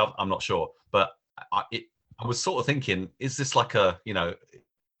to themselves. I'm not sure, but I was sort of thinking, is this like a,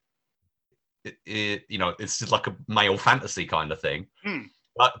 it's just like a male fantasy kind of thing?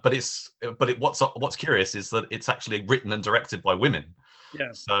 But what's curious is that it's actually written and directed by women.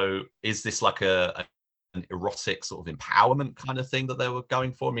 Yeah. So is this like an erotic sort of empowerment kind of thing that they were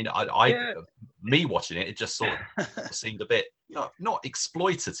going for? I mean, me watching it just sort of seemed a bit not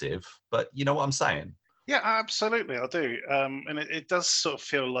exploitative, but you know what I'm saying? Yeah, absolutely, I do. And it does sort of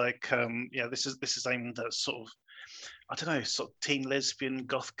feel like this is aimed at sort of, I don't know, sort of teen lesbian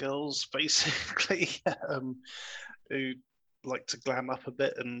goth girls, basically, who like to glam up a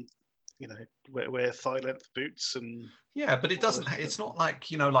bit and wear thigh length boots and. Yeah, but it doesn't. It's not like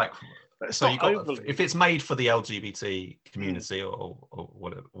like. It's so not if it's made for the LGBT community or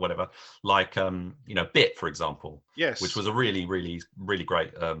whatever, like Bit, for example, yes, which was a really really really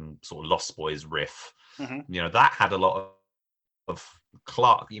great sort of Lost Boys riff. Mm-hmm. That had a lot of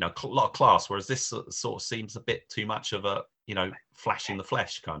class, a lot of class, whereas this sort of seems a bit too much of a flash in the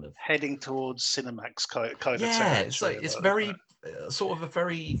flesh kind of heading towards Cinemax kind of. Yeah, it's very sort of a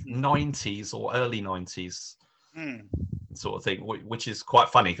very 90s or early 90s. Sort of thing, which is quite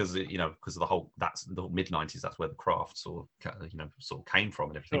funny because because of the mid 90s, that's where the craft sort of came from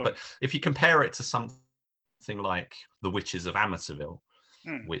and everything. Sure. But if you compare it to something like The Witches of Amityville,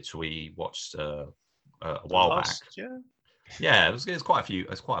 which we watched a while back, it was quite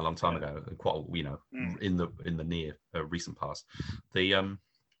a long time ago, quite in the near recent past.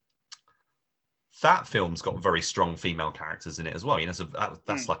 That film's got very strong female characters in it as well. So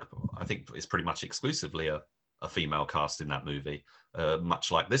that's like, I think it's pretty much exclusively a female cast in that movie,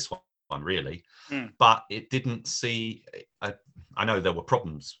 much like this one, really. But it didn't see. I know there were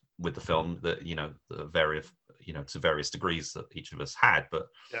problems with the film that to various degrees that each of us had, but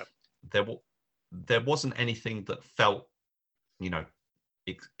there wasn't anything that felt,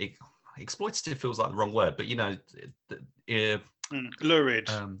 exploitative feels like the wrong word, but lurid.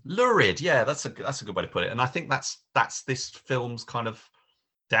 Lurid, yeah, that's a good way to put it. And I think that's this film's kind of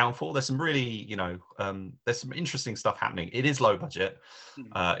downfall. There's some really, there's some interesting stuff happening. It is low budget.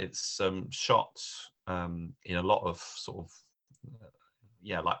 It's shot in a lot of sort of,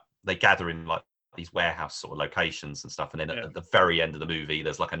 like they gather in like these warehouse sort of locations and stuff. And then at the very end of the movie,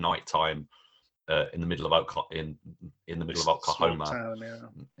 there's like a nighttime in the middle of Oklahoma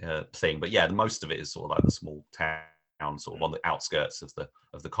thing. But yeah, most of it is sort of like the small town, sort of on the outskirts of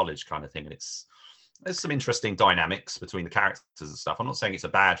the college kind of thing. And there's some interesting dynamics between the characters and stuff. I'm not saying it's a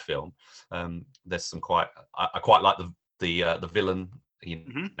bad film. There's some I quite like the villain,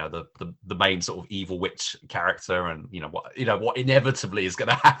 the main sort of evil witch character, and what inevitably is going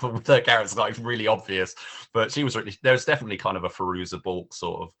to happen with her character. Like, really obvious, but there's definitely kind of a Fairuza Balk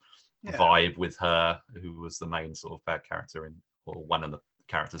sort of vibe with her, who was the main sort of bad character or one of the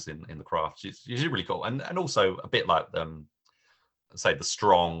characters in the craft. She's really cool, and also a bit like say the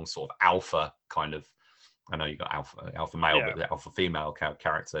strong sort of alpha kind of. I know you got alpha male, but the alpha female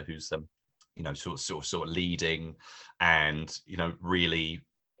character who's sort of leading, and really,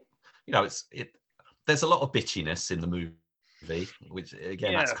 there's a lot of bitchiness in the movie, which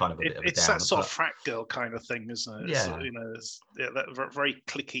again that's kind of a bit of a it's downer, that sort of frat girl kind of thing, isn't it? Yeah, that very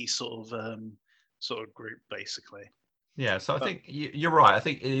cliquey sort of group, basically. Yeah, so I think you're right. I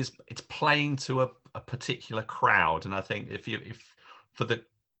think it's playing to a particular crowd, and I think if for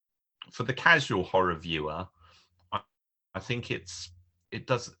the casual horror viewer, I think it's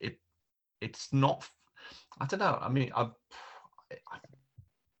not. I don't know. I mean, I'm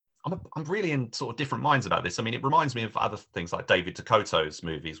really in sort of different minds about this. I mean, it reminds me of other things like David Dakotto's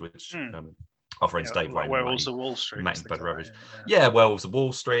movies, which our friends Dave Raymond, Werewolves of Wall Street, Werewolves of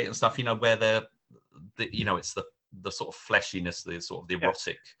Wall Street and stuff. Where it's the sort of fleshiness, the sort of the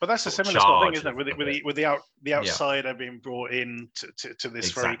erotic. But that's a sort of similar sort of thing, charge isn't it? of With the outsider being brought in to this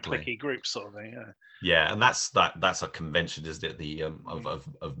Exactly. very cliquey group sort of thing. Yeah. Yeah, and that's a convention, isn't it? The of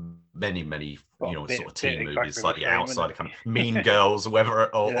many you know, sort of teen movies like the outsider coming, Mean Girls, or whatever,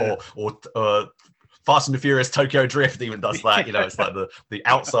 or Fast and the Furious Tokyo Drift even does that. You know, it's like the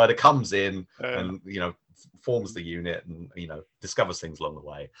outsider comes in and, you know, forms the unit and, you know, discovers things along the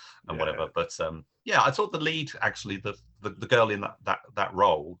way and whatever. But yeah, I thought the lead, actually, the girl in that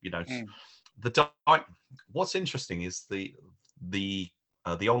role, you know, what's interesting is the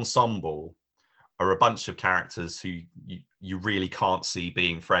ensemble are a bunch of characters who you really can't see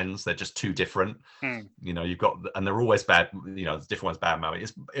being friends. They're just too different. You know, you've got, and they're always bad. You know, the different ones bad mouth.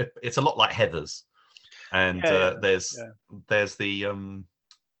 It's a lot like Heathers, and there's the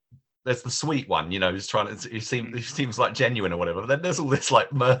sweet one. You know, who's trying to. He seems like genuine or whatever. But then there's all this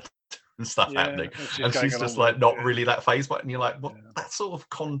like murder and stuff happening, and she's just like not really that phased by it. And you're like, well, that sort of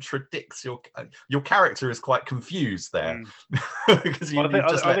contradicts your character is quite confused there. Because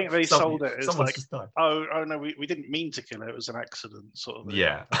I think they sold it as like, oh no, we didn't mean to kill her, it was an accident sort of thing.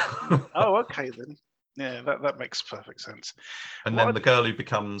 Yeah. Oh, okay then. Yeah, that makes perfect sense. And then the girl who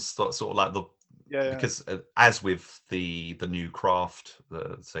becomes sort of like the because as with the new craft,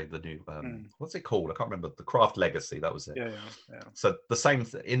 say the new what's it called? I can't remember. The Craft Legacy, that was it. Yeah. So the same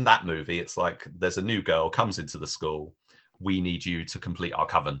in that movie, it's like there's a new girl comes into the school. We need you to complete our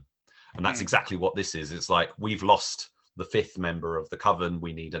coven, and that's exactly what this is. It's like we've lost the 5th member of the coven.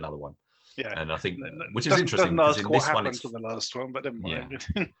 We need another one. Yeah, and I think which is interesting because in this one it's to the last one, but never mind.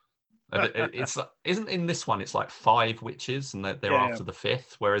 Yeah. It's isn't in this one it's like 5 witches and they're after the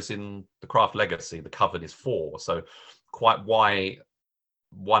 5th, whereas in the Craft Legacy the coven is 4. So quite why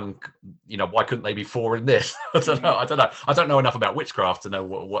couldn't they be 4 in this? I don't know enough about witchcraft to know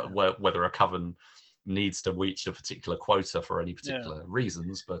whether a coven needs to reach a particular quota for any particular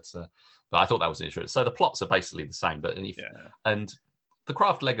reasons, but I thought that was interesting. So the plots are basically the same, but and the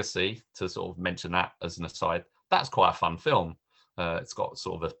Craft Legacy, to sort of mention that as an aside, that's quite a fun film. It's got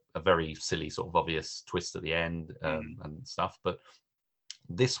sort of a very silly, sort of obvious twist at the end and stuff. But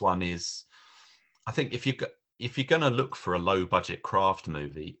this one is, I think, if you're going to look for a low budget craft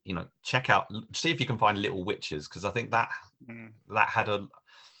movie, you know, see if you can find Little Witches, because I think that had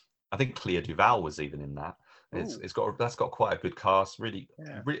I think Clea Duvall was even in that. That's got quite a good cast. Really,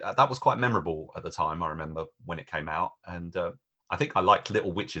 that was quite memorable at the time. I remember when it came out, and I think I liked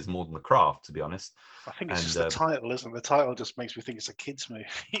Little Witches more than The Craft, to be honest. I think it's just the title, isn't it? The title just makes me think it's a kids' movie.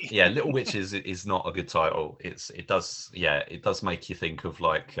 Yeah, Little Witches is not a good title. It does make you think of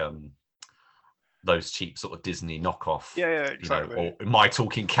like those cheap sort of Disney knockoff. Yeah, exactly. You know, or My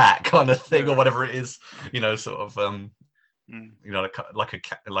Talking Cat kind of thing, or whatever it is. You know, sort of you know, like a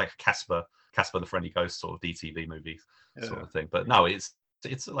Casper the Friendly Ghost sort of DTV movie sort of thing. But no, it's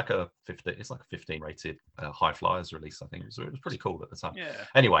like a 15 rated High Flyers release. I think it was pretty cool at the time. Yeah.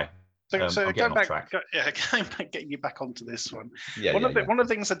 Anyway, so I'm getting off track. Getting you back onto this one. One of the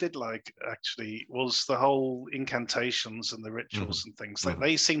things I did like actually was the whole incantations and the rituals and things. Like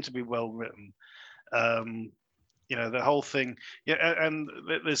they seem to be well written. You know, the whole thing. Yeah, and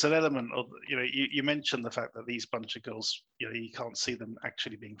there's an element of, you know, you mentioned the fact that these bunch of girls, you know, you can't see them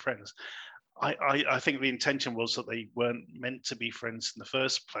actually being friends. I think the intention was that they weren't meant to be friends in the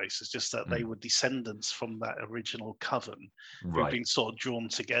first place. It's just that they were descendants from that original coven who've been sort of drawn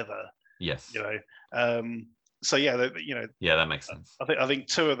together. Yes. You know. So yeah, you know. Yeah, that makes sense. I think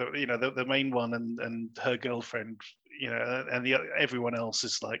 2 of the, you know, the main one and her girlfriend, you know, and everyone else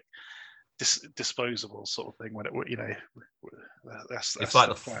is like disposable sort of thing. When it, you know, that's it's like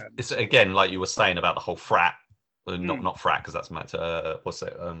the plan. It's again like you were saying about the whole frat. Not frat, because that's meant what's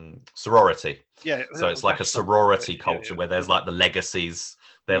it? Sorority. Yeah. So it's like a sorority culture where there's like the legacies.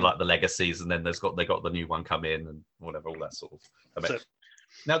 They're like the legacies, and then they got the new one come in and whatever, all that sort of.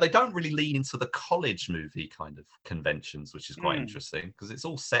 Now they don't really lean into the college movie kind of conventions, which is quite interesting because it's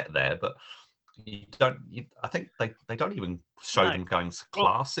all set there, but I think they don't even show them going to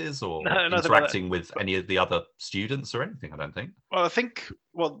classes or interacting with any of the other students or anything. I don't think. Well, I think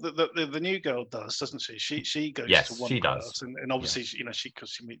the new girl does, doesn't she? She goes to one class, and obviously you know because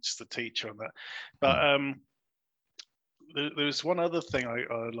she meets the teacher on that. But there's one other thing I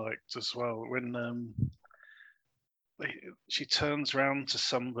liked as well when she turns around to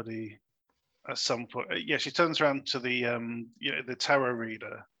somebody at some point. Yeah, she turns around to the you know, the tarot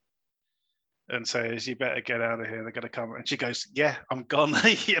reader. and says, "You better get out of here. They're going to come." And she goes, "Yeah, I'm gone."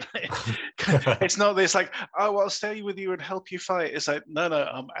 It's not this like, "Oh, I'll stay with you and help you fight." It's like, "No,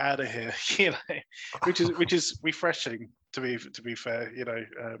 I'm out of here." Which is refreshing to be fair.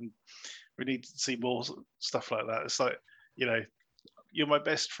 We need to see more stuff like that. It's like, you're my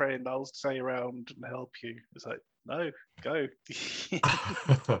best friend. I'll stay around and help you. It's like, no, go.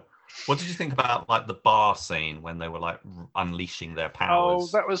 What did you think about like the bar scene when they were like unleashing their powers? Oh,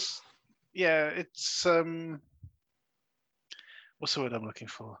 that was, yeah. It's what's the word I'm looking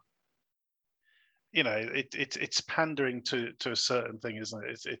for? It's pandering to a certain thing, isn't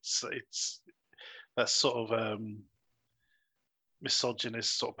it? It's that sort of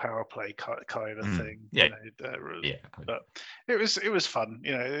misogynist sort of power play kind of thing. Yeah. But it was fun.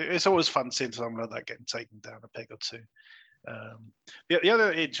 It's always fun seeing something like that getting taken down a peg or two. The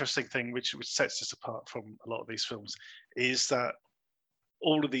other interesting thing, which sets this apart from a lot of these films, is that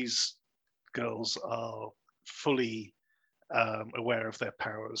all of these girls are fully aware of their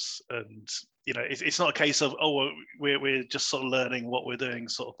powers, and it's not a case of, oh, well, we're just sort of learning what we're doing,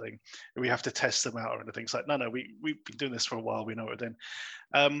 sort of thing. We have to test them out or anything. It's like, no, we've been doing this for a while. We know what we're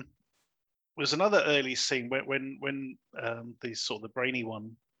doing. There's another early scene when the sort of the brainy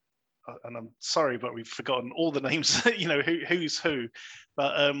one, and I'm sorry, but we've forgotten all the names. Who's who,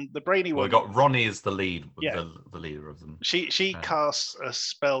 but the brainy one. We got Ronnie as the lead, yeah. the leader of them. She casts a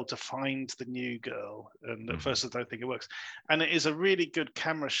spell to find the new girl, and at first I don't think it works. And it is a really good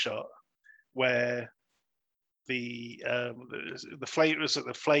camera shot where the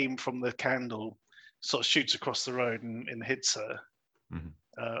flame from the candle sort of shoots across the road and hits her.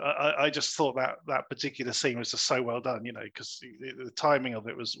 I just thought that particular scene was just so well done, because the timing of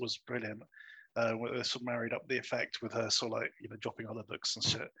it was brilliant. Where they sort of married up the effect with her sort of like dropping other books and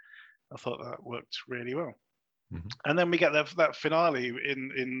shit. I thought that worked really well. And then we get that finale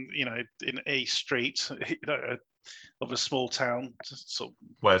in a street, of a small town. Sort of,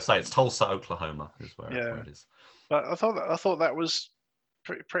 well, it's Tulsa, Oklahoma, is where it is. But I thought that was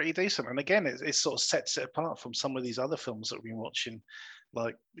pretty decent. And again, it sort of sets it apart from some of these other films that we've been watching,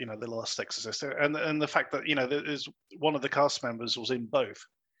 like The Last Exorcist, and the fact that there's one of the cast members was in both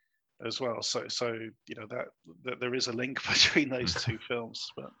as well. So that there is a link between those two films.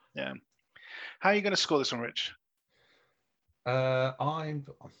 But yeah, how are you going to score this one, Rich? I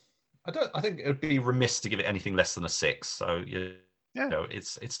think it would be remiss to give it anything less than a 6. So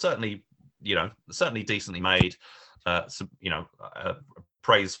it's certainly certainly decently made.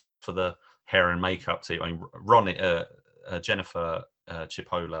 Praise for the hair and makeup too. I mean, Ronnie, Jennifer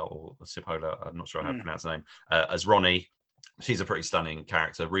Cipolla, I'm not sure how to pronounce her name, as Ronnie. She's a pretty stunning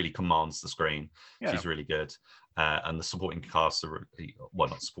character. Really commands the screen. Yeah. She's really good. And the supporting cast are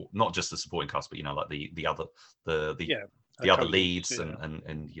not just the supporting cast, but like the other leads and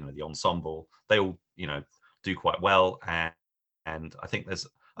the ensemble. They all do quite well, and I think there's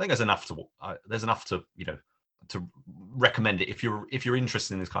enough to to recommend it if you're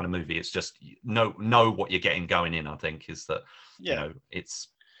interested in this kind of movie. It's just know what you're getting going in. I think is that it's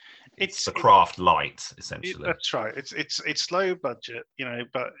the craft light essentially. That's right. It's low budget,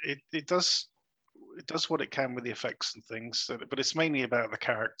 but it does what it can with the effects and things. But it's mainly about the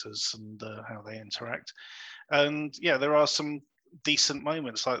characters and how they interact. And there are some decent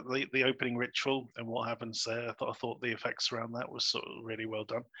moments, like the opening ritual and what happens there. I thought the effects around that was sort of really well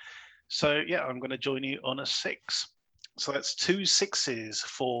done. So I'm going to join you on a 6. So that's 2 6s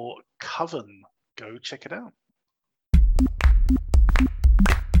for Coven. Go check it out.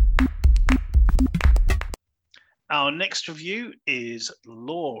 Our next review is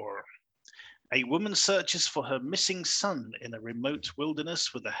Lore. A woman searches for her missing son in a remote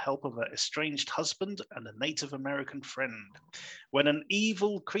wilderness with the help of her estranged husband and a Native American friend. When an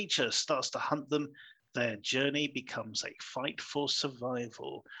evil creature starts to hunt them, their journey becomes a fight for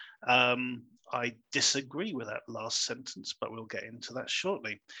survival. I disagree with that last sentence, but we'll get into that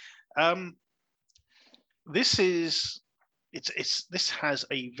shortly. This has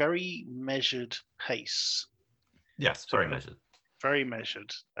a very measured pace. Yes, very measured. Very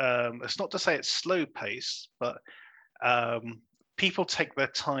measured. It's not to say it's slow pace, but people take their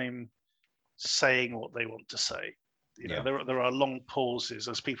time saying what they want to say. There are long pauses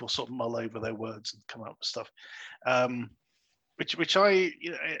as people sort of mull over their words and come up with stuff, which I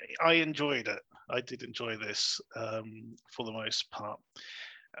enjoyed it. I did enjoy this for the most part.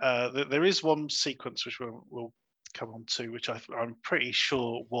 There is one sequence which we'll come on to, which I'm pretty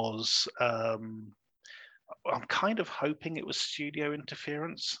sure was. I'm kind of hoping it was studio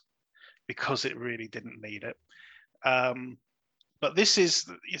interference because it really didn't need it. but it's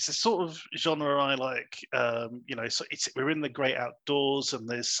a sort of genre I like. So we're in the great outdoors, and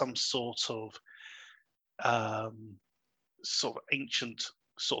there's some sort of ancient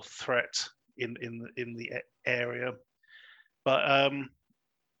sort of threat in the area. But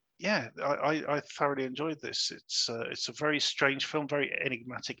I thoroughly enjoyed this. It's a very strange film, very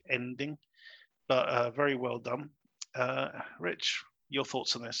enigmatic ending, but very well done. Rich, your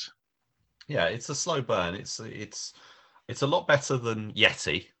thoughts on this? Yeah, it's a slow burn. It's a lot better than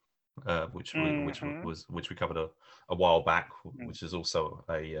Yeti, which we covered a while back, which is also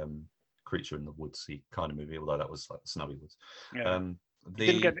a creature in the woodsy kind of movie, although that was like Snowy Woods. Yeah.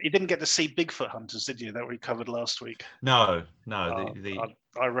 You didn't get to see Bigfoot Hunters, did you? That we covered last week. No.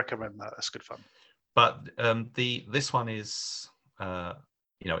 I recommend that. That's good fun. But this one is, from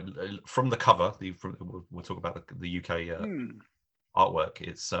the cover. We'll talk about the UK artwork.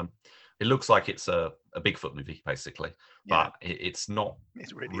 It looks like it's a Bigfoot movie, basically, but it's not.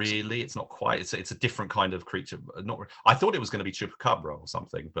 It's not quite. It's a different kind of creature. I thought it was going to be Chupacabra or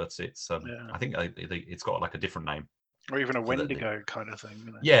something, but it's. I think it's got like a different name. Or even a Wendigo kind of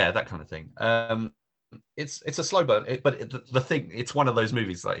thing. Yeah, that kind of thing. It's a slow burn, but the thing, it's one of those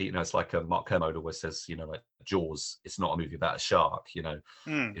movies that it's like a Mark Kermode always says, like Jaws. It's not a movie about a shark.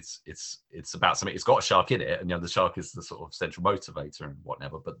 It's about something. It's got a shark in it, and the shark is the sort of central motivator and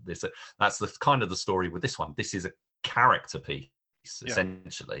whatever. But that's the kind of the story with this one. This is a character piece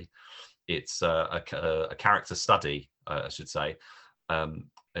essentially. It's a character study, I should say.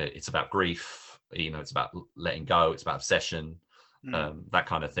 It's about grief. It's about letting go. It's about obsession. That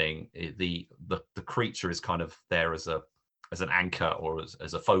kind of thing. The creature is kind of there as an anchor or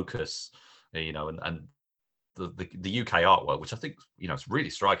as a focus, and the UK artwork, which I think it's really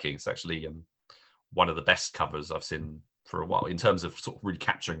striking. It's actually one of the best covers I've seen for a while in terms of sort of really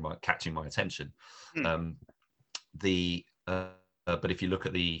catching my attention. But if you look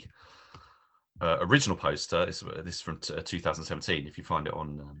at the original poster, this is from 2017. If you find it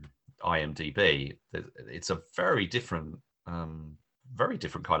on IMDb, it's a very different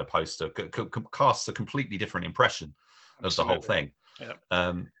kind of poster. Casts a completely different impression of the whole thing. Yeah.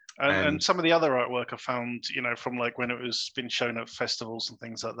 And some of the other artwork I found, from like when it was been shown at festivals and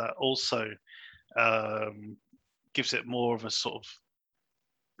things like that, also gives it more of a sort of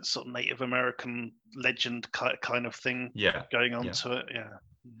Native American legend kind of thing going on to it.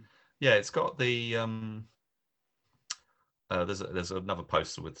 Yeah, it's got the there's another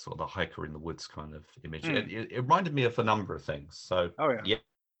poster with sort of the hiker in the woods kind of image. It reminded me of a number of things. So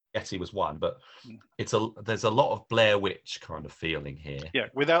Yeti was one, but there's a lot of Blair Witch kind of feeling here. Yeah,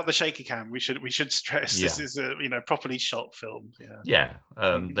 without the shaky cam, we should stress this is a properly shot film.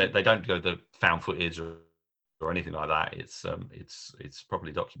 They don't go the found footage or anything like that. It's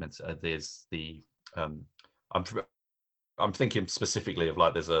properly documented. There's the I'm thinking specifically of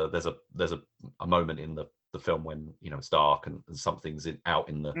like there's a moment in the film when it's dark and something's out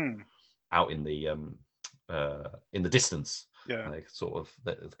in the distance. They sort of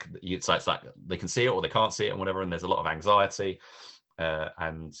it's like they can see it or they can't see it and whatever, and there's a lot of anxiety,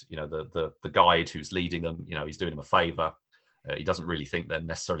 and the guide who's leading them, he's doing them a favor. He doesn't really think they're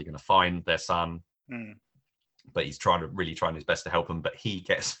necessarily going to find their son, but he's really trying his best to help them. But he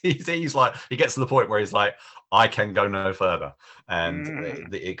gets to the point where he's like, I can go no further,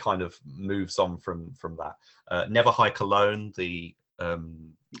 and it kind of moves on from that. Never Hike Alone, the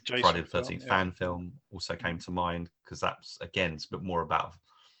Friday the 13th fan film, also came to mind, because that's again it's a bit more about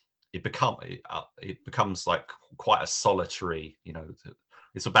it becomes like quite a solitary,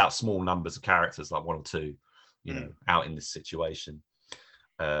 it's about small numbers of characters, like one or two, out in this situation,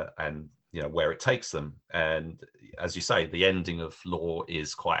 and where it takes them. And as you say, the ending of Law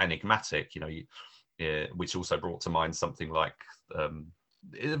is quite enigmatic, which also brought to mind something like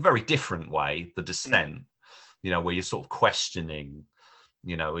in a very different way, The Descent, where you're sort of questioning,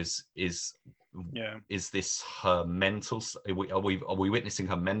 is this her mental? Are we witnessing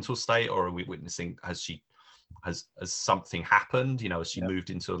her mental state, or are we witnessing has something happened? Has she moved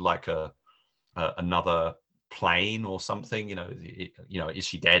into like another plane or something? Is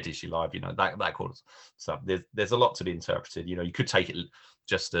she dead? Is she alive? That kind of stuff. There's a lot to be interpreted. You could take it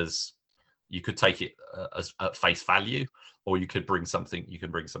just as as at face value, or you could bring something.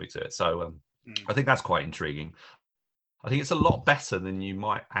 To it. So I think that's quite intriguing. I think it's a lot better than you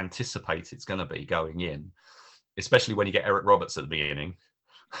might anticipate it's going to be going in, especially when you get Eric Roberts at the beginning.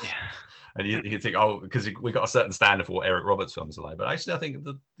 Yeah. And you think, because we got a certain standard for what Eric Roberts films are like. But actually, I think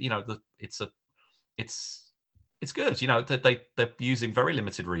it's good. They're using very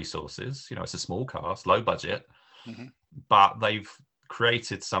limited resources. It's a small cast, low budget, but they've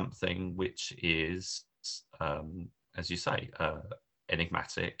created something which is as you say,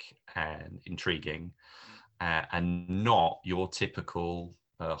 enigmatic and intriguing, and not your typical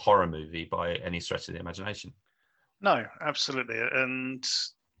horror movie by any stretch of the imagination. No, absolutely. And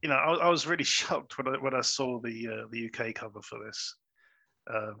I was really shocked when I saw the UK cover for this,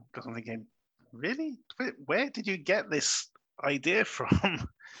 because I'm thinking, really, where did you get this idea from?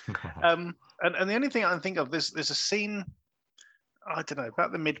 and the only thing I can think of, there's a scene, I don't know,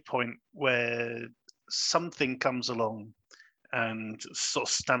 about the midpoint where something comes along and sort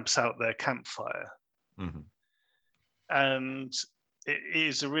of stamps out their campfire, and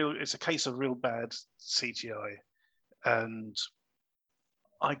it's a case of real bad CGI, and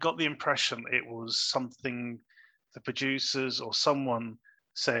I got the impression it was something the producers or someone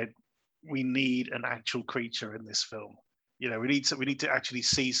said, we need an actual creature in this film. We need to actually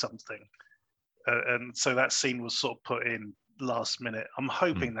see something, and so that scene was sort of put in last minute. I'm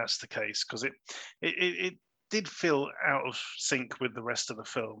hoping that's the case, because it did feel out of sync with the rest of the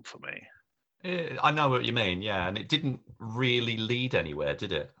film for me. I know what you mean, yeah, and it didn't really lead anywhere,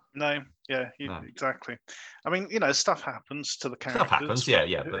 did it? No, yeah, no. Exactly. I mean, stuff happens to the characters. Stuff happens,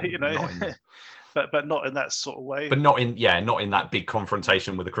 yeah, but not in but not in that sort of way. But not in that big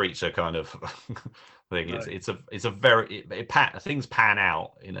confrontation with a creature kind of thing. No. It's a very things pan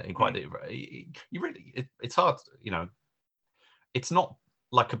out in quite. It's hard, It's not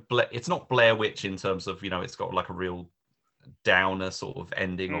like it's not Blair Witch in terms of it's got like a real downer sort of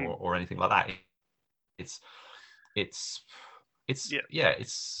ending or anything like that. It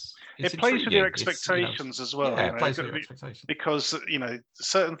plays with your expectations as well. Yeah, it plays with your expectations, because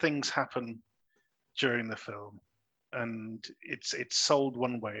certain things happen during the film, and it's sold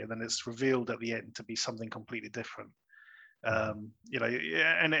one way, and then it's revealed at the end to be something completely different. And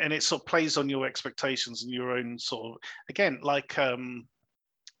it sort of plays on your expectations and your own sort of, again, like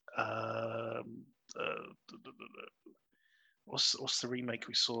what's the remake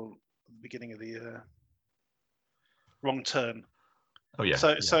we saw at the beginning of the year? Wrong Turn. Oh yeah.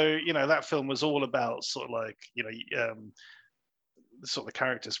 So that film was all about sort of like sort of the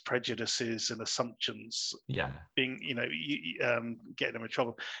characters' prejudices and assumptions. Yeah. Being getting them in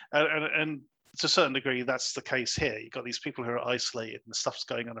trouble, and to a certain degree that's the case here. You've got these people who are isolated and stuff's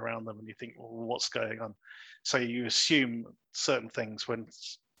going on around them, and you think, well, what's going on? So you assume certain things when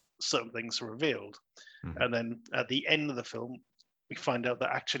certain things are revealed, and then at the end of the film we find out that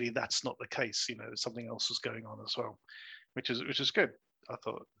actually that's not the case. Something else was going on as well, which is good. I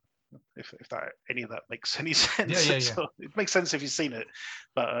thought, if that any of that makes any sense. Yeah. It makes sense if you've seen it,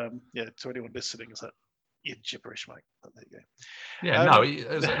 but to anyone listening, is that you're gibberish, Mike? But there you go. Yeah, no.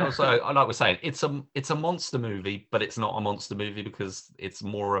 Like we're saying, it's a monster movie, but it's not a monster movie because it's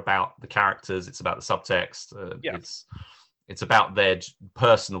more about the characters. It's about the subtext. It's about their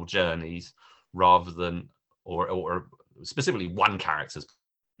personal journeys rather than or specifically one character's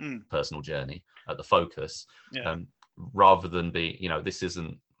personal journey at the focus. Yeah. Rather than be, this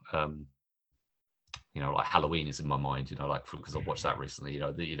isn't, like Halloween is in my mind, because I've watched that recently.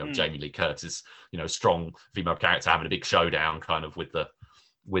 Jamie Lee Curtis, strong female character having a big showdown, kind of with the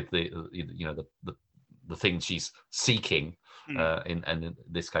thing she's seeking. In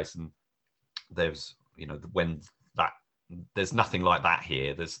this case, and there's when that. There's nothing like that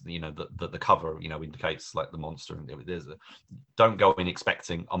here. There's the cover indicates like the monster, and don't go in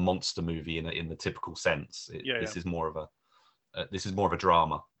expecting a monster movie in the typical sense. This is more of a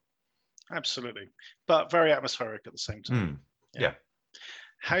drama. Absolutely, but very atmospheric at the same time. Yeah.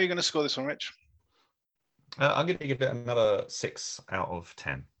 How are you going to score this one, Rich? I'm going to give it another 6 out of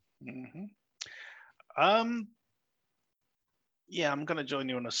 10. Yeah, I'm going to join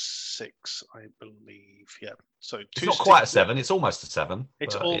you on a 6, I believe. Yeah, so it's not quite a 7. It's almost a 7.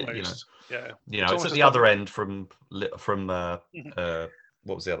 It's almost, it's at the other end from what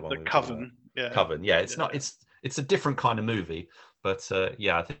was the other one? The Coven. Coven. Yeah, it's not. It's a different kind of movie, but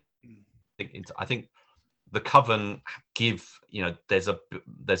I think the Coven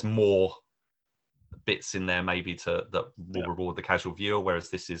there's more bits in there maybe that will reward the casual viewer, whereas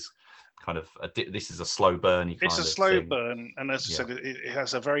this is kind of this is a slow burn. It's a slow burn, and as I said, it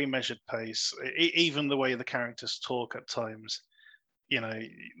has a very measured pace. Even the way the characters talk at times, there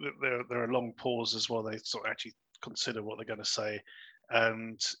are long pauses while they sort of actually consider what they're going to say.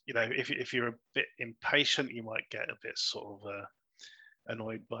 And if you're a bit impatient, you might get a bit sort of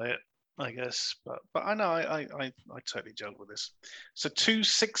annoyed by it, I guess. But I know I totally gelled with this. So 2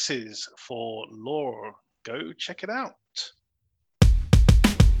 6s for Lore. Go check it out.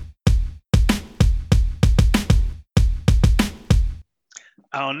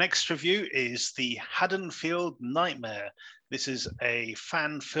 Our next review is The Haddonfield Nightmare. This is a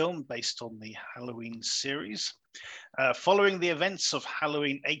fan film based on the Halloween series. Following the events of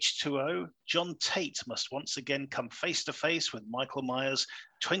Halloween H2O, John Tate must once again come face to face with Michael Myers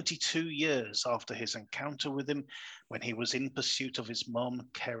 22 years after his encounter with him when he was in pursuit of his mom,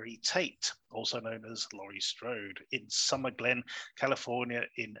 Kerry Tate, also known as Laurie Strode, in Summer Glen, California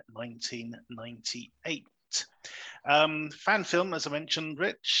in 1998. Fan film, as I mentioned,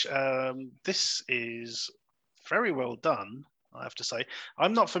 Rich. This is very well done, I have to say.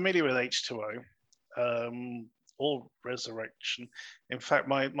 I'm not familiar with H2O. Or Resurrection. In fact,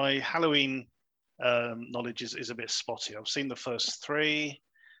 my Halloween knowledge is a bit spotty. I've seen the first 3,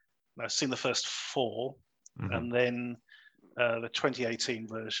 I've seen the first 4, and then the 2018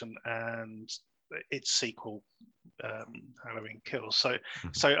 version and its sequel, Halloween Kills.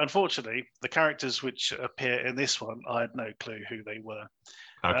 So unfortunately, the characters which appear in this one, I had no clue who they were.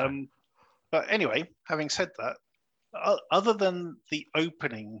 Okay. But anyway, having said that, other than the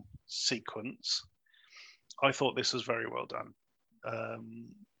opening sequence, I thought this was very well done.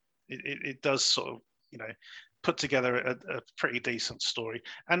 It does sort of, put together a pretty decent story,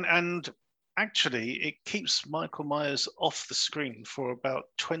 and actually it keeps Michael Myers off the screen for about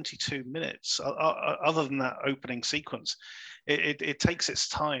 22 minutes. Other than that opening sequence, it takes its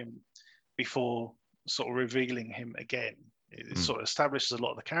time before sort of revealing him again. It sort of establishes a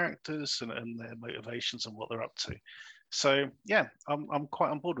lot of the characters and their motivations and what they're up to. So yeah, I'm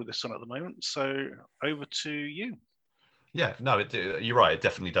quite on board with this one at the moment. So over to you. Yeah, no, you're right. It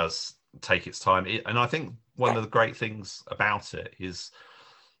definitely does take its time, and I think one of the great things about it is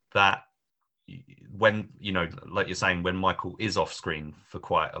that when like you're saying, when Michael is off screen for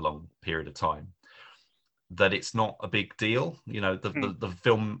quite a long period of time, that it's not a big deal. The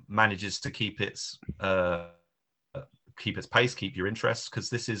film manages to keep its pace, keep your interest, because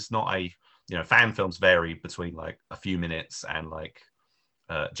this is not a fan films vary between like a few minutes and like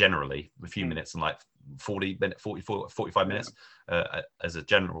generally a few minutes and like 45 minutes as a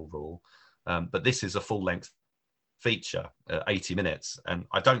general rule. But this is a full length feature, 80 minutes. And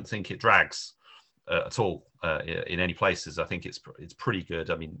I don't think it drags at all in any places. I think it's pretty good.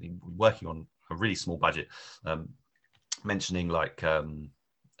 I mean, working on a really small budget, mentioning like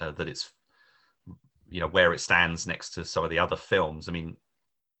that it's, where it stands next to some of the other films. I mean,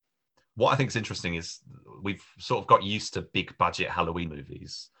 what I think is interesting is we've sort of got used to big budget Halloween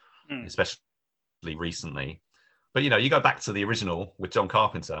movies, especially recently. But, you go back to the original with John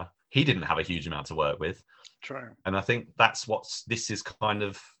Carpenter, he didn't have a huge amount to work with. True. And I think that's this is kind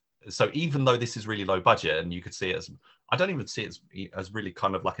of, so even though this is really low budget and you could see it as, I don't even see it as really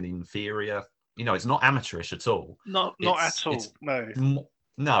kind of like an inferior, it's not amateurish at all. Not at all, no.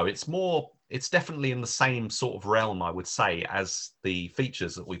 No, it's more, it's definitely in the same sort of realm, I would say, as the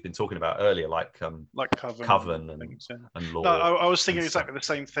features that we've been talking about earlier, like Coven and Law. No, I was thinking exactly the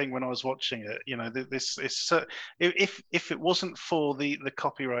same thing when I was watching it. This is if it wasn't for the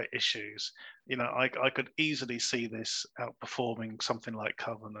copyright issues, I could easily see this outperforming something like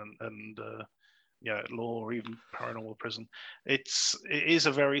Coven and Law, or even Paranormal Prison. It is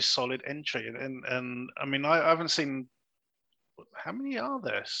a very solid entry, and I mean, I haven't seen. How many are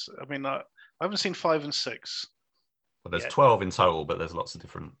there? I mean, I haven't seen 5 and 6. Well, there's 12 in total, but there's lots of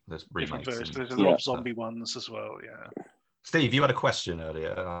different remakes. There's a lot of zombie ones as well. Yeah. Steve, you had a question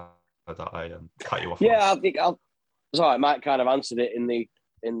earlier that I cut you off. Yeah, I think sorry, Mike kind of answered it in the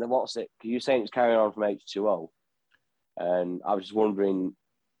what's it? You're saying it's carrying on from H2O, and I was just wondering,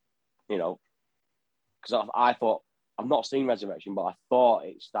 because I thought I've not seen Resurrection, but I thought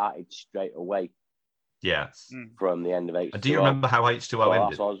it started straight away. Yes. From the end of H2O. Do you remember how H2O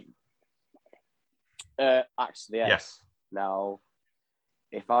ended? Actually, yeah. Yes. Now,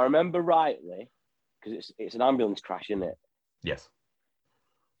 if I remember rightly, because it's an ambulance crash, isn't it? Yes.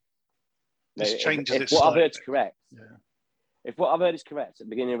 This changes if what I've heard is correct, if what I've heard is correct, at the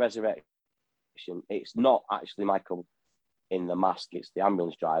beginning of Resurrection, it's not actually Michael in the mask; it's the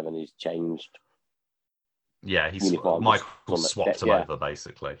ambulance driver, and he's changed. Yeah, Michael swapped him over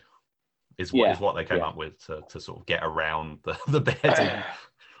basically. Is what they came up with to sort of get around the bedding,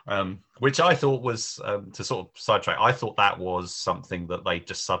 which I thought was, to sort of sidetrack, I thought that was something that they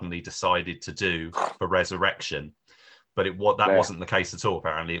just suddenly decided to do for Resurrection, but that wasn't the case at all.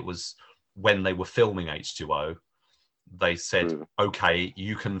 Apparently, it was when they were filming H2O, they said, okay,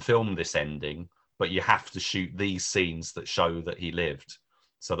 you can film this ending, but you have to shoot these scenes that show that he lived,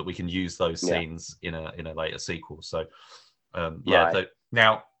 so that we can use those scenes in a later sequel. So,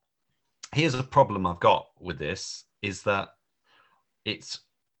 now. Here's a problem I've got with this, is that it's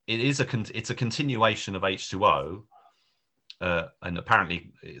a continuation of H2O, and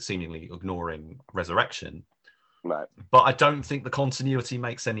apparently seemingly ignoring Resurrection, Right. But I don't think the continuity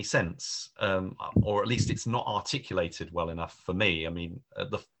makes any sense, or at least it's not articulated well enough for me. I mean,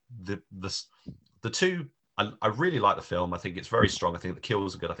 the two. I really like the film. I think it's very strong. I think the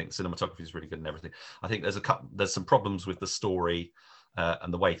kills are good. I think the cinematography is really good and everything. I think there's some problems with the story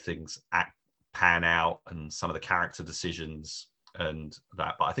and the way things pan out and some of the character decisions and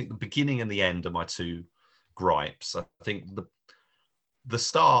that. But I think the beginning and the end are my two gripes. I think the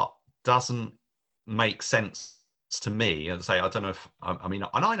start doesn't make sense to me. As I say, I don't know if I mean,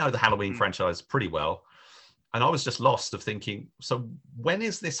 and I know the Halloween franchise pretty well, and I was just lost of thinking, so when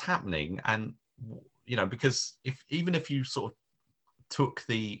is this happening? And because even if you sort of took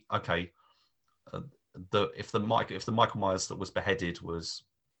the if the Michael Myers that was beheaded was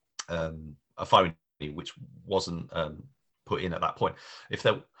a phony, which wasn't put in at that point,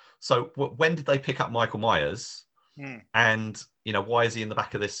 when did they pick up Michael Myers? And why is he in the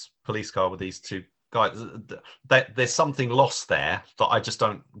back of this police car with these two guys? There's something lost there that I just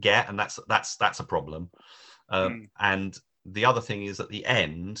don't get, and that's a problem. And the other thing is, at the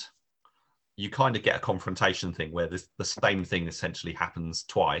end, you kind of get a confrontation thing where the same thing essentially happens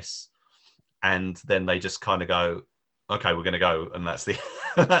twice, and then they just kind of go, okay, we're going to go, and that's the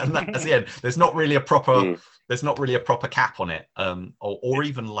that's the end. There's not really a proper cap on it, or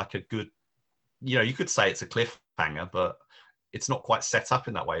even like a good, you could say it's a cliffhanger, but it's not quite set up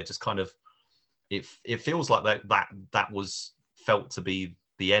in that way. It just kind of it feels like that was felt to be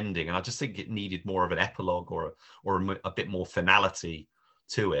the ending, and I just think it needed more of an epilogue or a bit more finality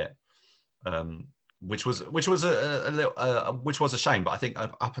to it. Which was a shame, but I think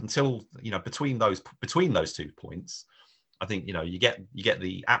up until between those 2 points, I think you get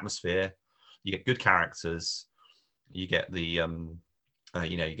the atmosphere, you get good characters, you get the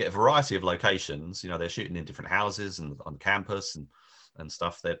you get a variety of locations. They're shooting in different houses and on campus and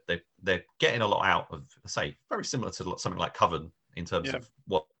stuff. They're getting a lot out of, say, very similar to something like Coven in terms of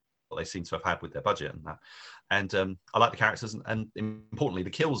what they seem to have had with their budget and that. And I like the characters, and importantly, the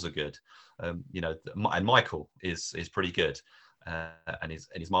kills are good. And Michael is pretty good, and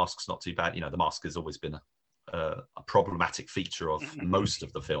his mask's not too bad. The mask has always been a problematic feature of most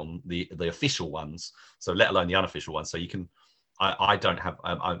of the film, the official ones. So let alone the unofficial ones. So you can, I don't have.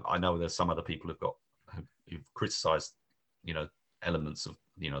 I know there's some other people who've criticised, elements of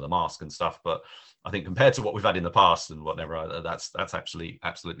the mask and stuff, but I think compared to what we've had in the past and whatever, that's actually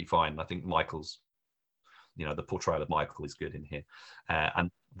absolutely fine. I think Michael's, the portrayal of Michael is good in here, and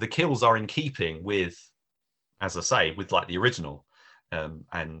the kills are in keeping with, as I say, with like the original.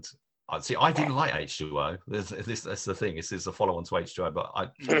 And I didn't like H2O. That's the thing. This is a follow-on to H2O, but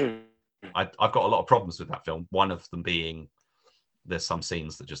I've got a lot of problems with that film. One of them being there's some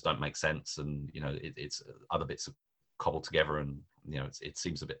scenes that just don't make sense, and it's other bits are cobbled together, and it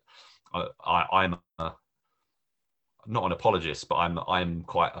seems a bit. I'm not an apologist, but I'm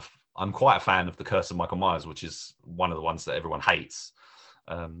quite a fan of The Curse of Michael Myers, which is one of the ones that everyone hates.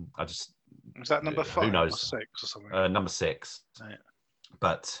 Is that number 5? Who knows? Or 6 or something? Number 6. Oh, yeah.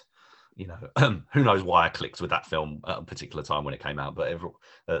 But who knows why I clicked with that film at a particular time when it came out?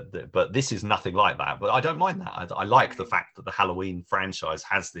 But this is nothing like that. But I don't mind that. I like the fact that the Halloween franchise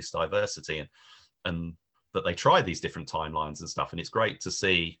has this diversity and that they try these different timelines and stuff. And it's great to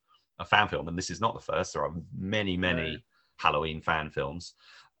see a fan film. And this is not the first. There are many Halloween fan films,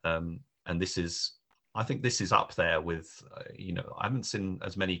 and I think this is up there with. I haven't seen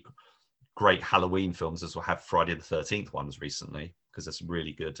as many great Halloween films as we have Friday the 13th ones recently, because there's some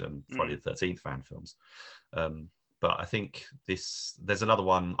really good Friday the 13th fan films. But I think there's another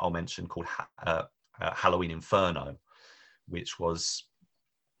one I'll mention called Halloween Inferno, which was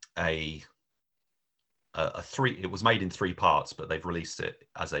it was made in 3 parts, but they've released it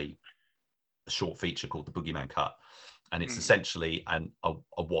as a short feature called The Boogeyman Cut. And it's essentially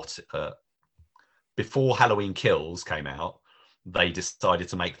before Halloween Kills came out, they decided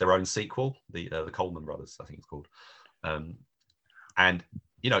to make their own sequel, the Coleman brothers, I think it's called. And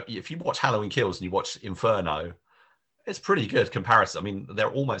if you watch Halloween Kills and you watch Inferno, it's pretty good comparison. I mean,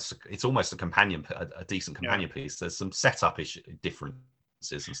 it's almost a decent companion piece. There's some setup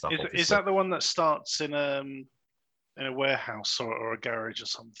differences and stuff. Is that the one that starts in a warehouse or a garage or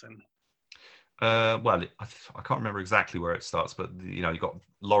something? Well, I can't remember exactly where it starts, but you've got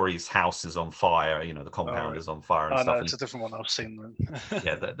Laurie's house is on fire. The compound is on fire and stuff. No, it's a different one I've seen then.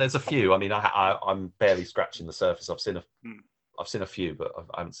 Yeah, there's a few. I mean, I'm barely scratching the surface. I've seen a few, but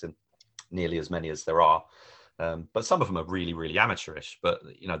I haven't seen nearly as many as there are. But some of them are really, really amateurish. But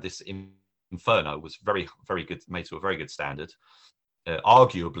this Inferno was very, very good, made to a very good standard.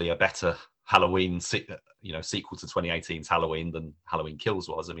 Arguably a better Halloween, sequel to 2018's Halloween than Halloween Kills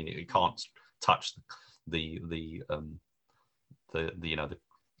was. I mean, it can't touch the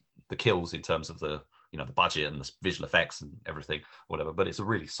kills in terms of the budget and the visual effects and everything, whatever. But it's a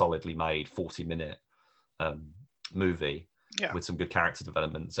really solidly made 40-minute movie with some good character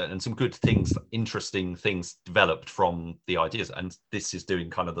developments and some good things, interesting things developed from the ideas. And this is doing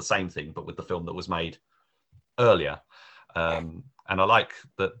kind of the same thing, but with the film that was made earlier. And I like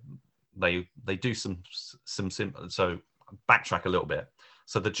that they do some so backtrack a little bit.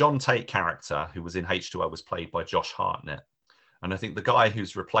 So the John Tate character who was in H2O was played by Josh Hartnett. And I think the guy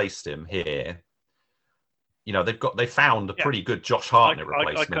who's replaced him here, they found a pretty good Josh Hartnett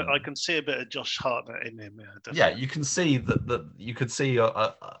replacement. I can see a bit of Josh Hartnett in him. Yeah, you can see that you could see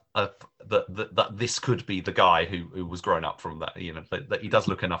that this could be the guy who was grown up from that. That he does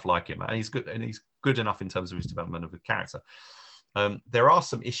look enough like him, and he's good enough in terms of his development of the character. There are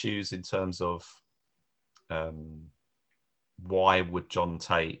some issues in terms of why would John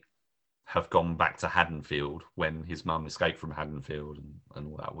Tate have gone back to Haddonfield when his mum escaped from Haddonfield and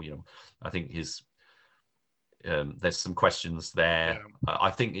all that. I think there's some questions there. Yeah.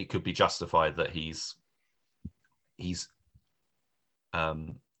 I think it could be justified that he's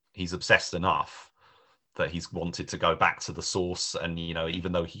obsessed enough that he's wanted to go back to the source. And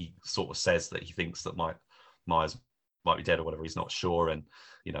even though he sort of says that he thinks that Myers might be dead or whatever, he's not sure. And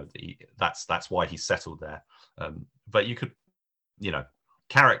that's why he's settled there. But you could,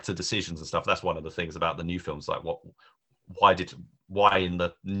 character decisions and stuff. That's one of the things about the new films. Like why in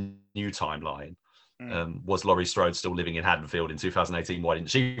the new timeline was Laurie Strode still living in Haddonfield in 2018? Why didn't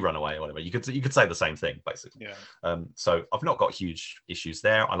she run away or whatever? You could say the same thing basically. Yeah. So I've not got huge issues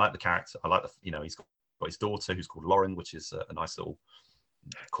there. I like the character. I like he's got his daughter who's called Lauren, which is a nice little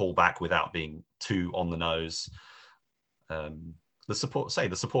callback without being too on the nose. The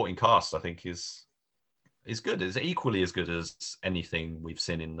supporting cast I think is good. Is equally as good as anything we've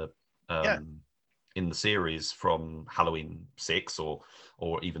seen in the series from Halloween 6 or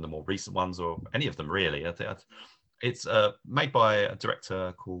even the more recent ones or any of them really. It's made by a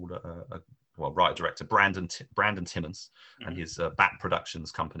director called writer-director Brandon Timmons and his Bat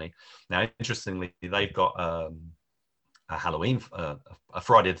Productions company. Now, interestingly, they've got a Halloween, a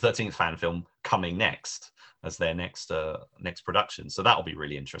Friday the 13th fan film coming next as their next production. So that'll be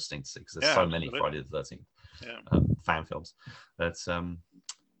really interesting to see because there's so many Friday the 13th fan films. But so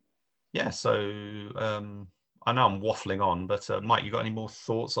I know I'm waffling on, but Mike, you got any more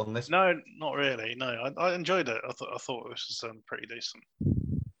thoughts on this? No, not really. No, I enjoyed it. I thought this was pretty decent.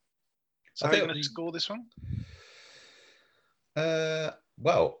 So how are you going to score this one?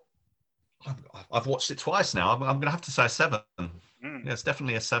 Well, I've watched it twice now. I'm going to have to say a 7. Yeah, it's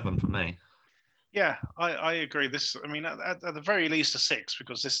definitely a 7 for me. Yeah, I agree. This, I mean, at the very least a 6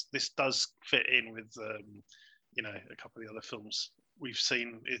 because this does fit in with a couple of the other films we've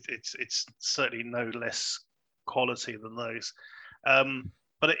seen. It's certainly no less quality than those,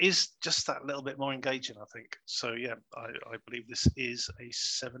 but it is just that little bit more engaging, I think. So yeah, I believe this is a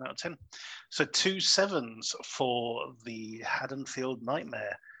 7 out of 10. So 2 7s for the Haddonfield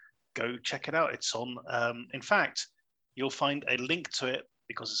Nightmare. Go check it out. It's on. In fact, you'll find a link to it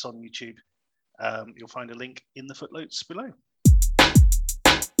because it's on YouTube. You'll find a link in the footnotes below.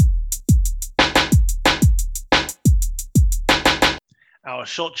 Our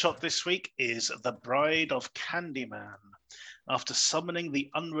short shot this week is The Bride of Candyman. After summoning the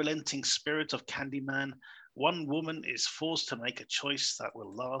unrelenting spirit of Candyman, one woman is forced to make a choice that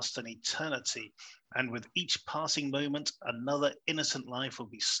will last an eternity. And with each passing moment, another innocent life will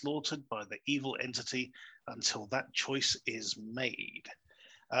be slaughtered by the evil entity until that choice is made.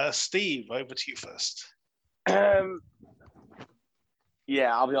 Steve, over to you first.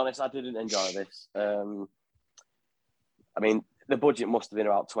 Yeah, I'll be honest, I didn't enjoy this. I mean, the budget must have been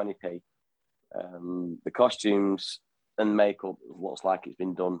about 20p. The costumes and makeup looks like it's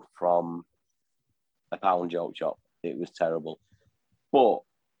been done from a pound joke shop. It was terrible. But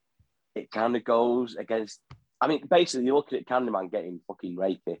it kind of goes against... I mean, basically, you're looking at Candyman getting fucking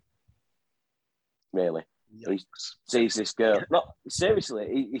rapey. Really. Yikes. He sees this girl. No,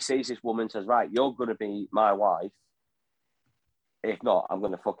 seriously, he sees this woman and says, right, you're going to be my wife. If not, I'm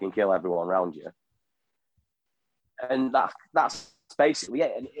going to fucking kill everyone around you. And that's basically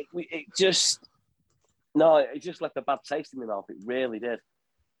it. And it just left a bad taste in my mouth. It really did.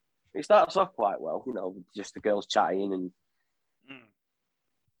 It starts off quite well, just the girls chatting and,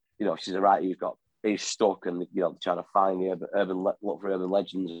 she's a writer he's stuck and, trying to find the look for urban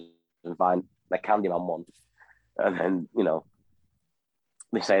legends and find the Candyman one. And then,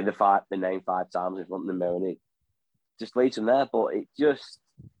 they say the name 5 times in front of the mirror and it just leads from there. But it just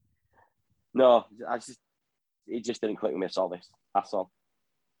didn't click with me at all.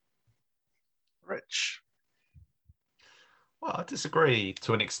 Rich. Well, I disagree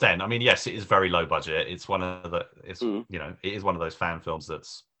to an extent. I mean, yes, it is very low budget. It's one of the, it is one of those fan films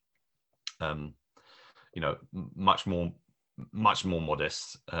that's, much more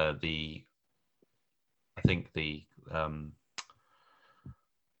modest. I think the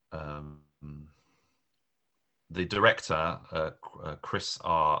director, Chris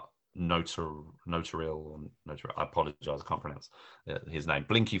R. Notarill, I apologize, I can't pronounce his name.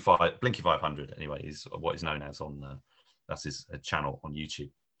 Blinky 500. Anyway, is what he's known as on that's his channel on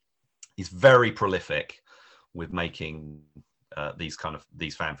YouTube. He's very prolific with making these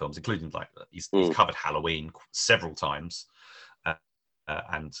fan films, including he's covered Halloween several times,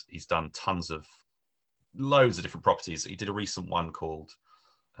 and he's done loads of different properties. He did a recent one called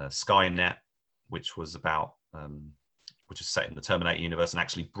Skynet, which was about which is set in the Terminator universe, and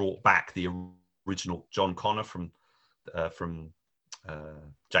actually brought back the original John Connor from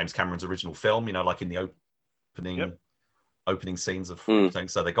James Cameron's original film. Like in the opening scenes of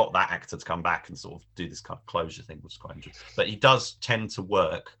things. So they got that actor to come back and sort of do this kind of closure thing, which is quite interesting. But he does tend to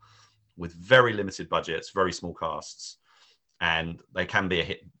work with very limited budgets, very small casts, and they can be a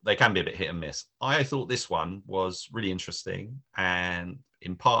hit. They can be a bit hit and miss. I thought this one was really interesting, and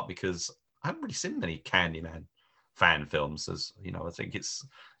in part because I haven't really seen many Candyman fan films. As you know, I think it's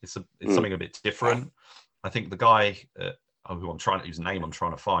something a bit different. I think the guy whose name I'm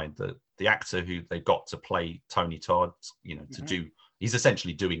trying to find, the actor who they got to play Tony Todd, he's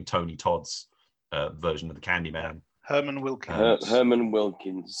essentially doing Tony Todd's version of the Candyman. Herman Wilkins. Herman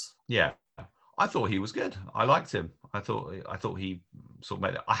Wilkins. Yeah, I thought he was good. I liked him. I thought he sort of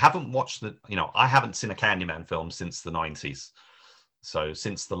made it. I haven't watched I haven't seen a Candyman film since the 90s. So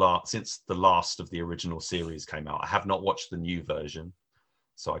since the last of the original series came out, I have not watched the new version.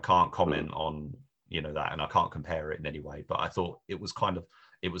 So I can't comment on that, and I can't compare it in any way. But I thought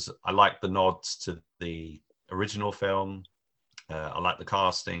I liked the nods to the original film. I liked the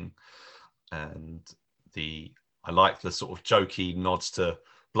casting, and I liked the sort of jokey nods to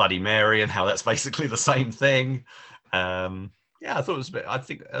Bloody Mary and how that's basically the same thing. I thought it was a bit. I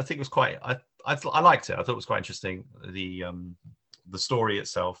think it was quite. I liked it. I thought it was quite interesting. The story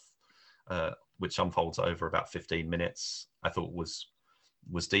itself, which unfolds over about 15 minutes, I thought was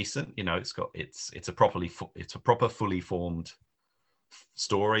decent. It's a proper fully formed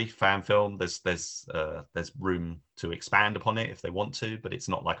story, fan film. There's room to expand upon it if they want to, but it's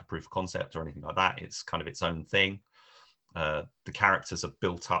not like a proof of concept or anything like that. It's kind of its own thing. The characters are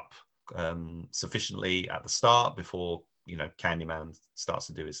built up sufficiently at the start before Candyman starts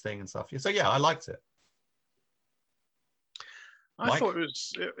to do his thing and stuff. So yeah, I liked it. I thought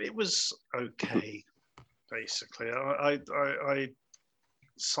it was okay. Basically, I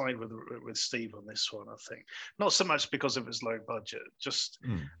side with Steve on this one. I think not so much because it was low budget. Just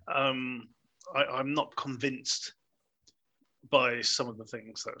I'm not convinced by some of the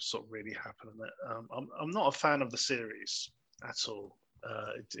things that sort of really happen in it. I'm not a fan of the series at all.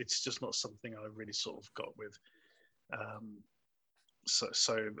 It's just not something I really sort of got with. So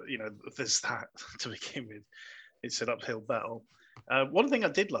there's that to begin with. It's an uphill battle. One thing I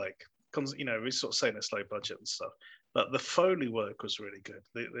did like, we're sort of saying it's low budget and stuff, but the Foley work was really good.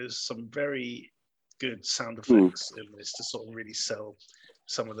 There's some very good sound effects in this to sort of really sell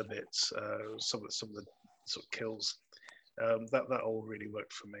some of the bits, some of the sort of kills. That all really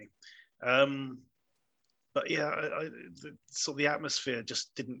worked for me. But yeah, the atmosphere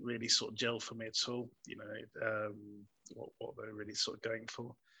just didn't really sort of gel for me at all. What they're really sort of going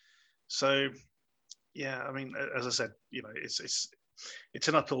for. So yeah, I mean, as I said, it's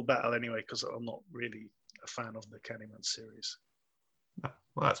an uphill battle anyway because I'm not really a fan of the Candyman series. Well,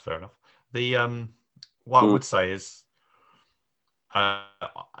 that's fair enough. What I would say is,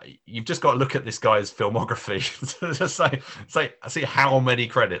 you've just got to look at this guy's filmography to just see how many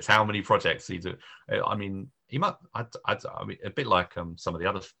credits, how many projects he do. I mean, he might. I mean, a bit like some of the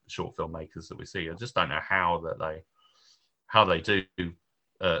other short filmmakers that we see. I just don't know how they do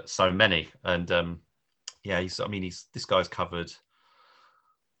so many. And this guy's covered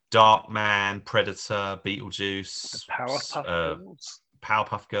Darkman, Predator, Beetlejuice,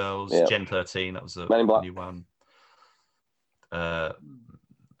 Powerpuff Girls, yep. Gen 13. That was a new one. I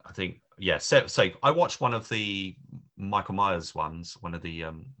think, yeah. So I watched one of the Michael Myers ones. One of the,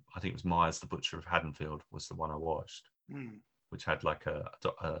 I think it was Myers the Butcher of Haddonfield was the one I watched, which had like a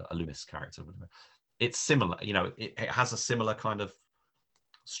Loomis character. It's similar, it has a similar kind of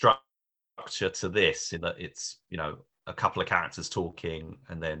structure to this in that it's, a couple of characters talking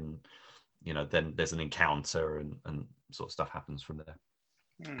and then, then there's an encounter and sort of stuff happens from there.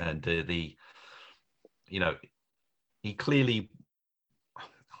 And he clearly,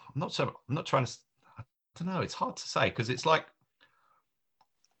 I'm not trying to. I don't know. It's hard to say because it's like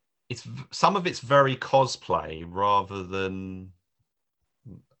some of it's very cosplay rather than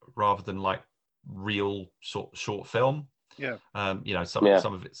like real short film. Yeah. Some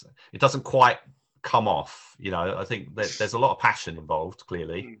of it doesn't quite come off. I think there's a lot of passion involved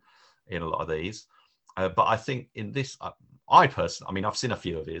clearly in a lot of these, but I think in this, I personally, I've seen a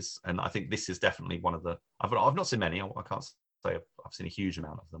few of his, and I think this is definitely one of the. I've not seen many. I can't say I've seen a huge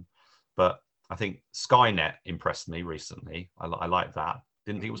amount of them, but I think Skynet impressed me recently. I like that.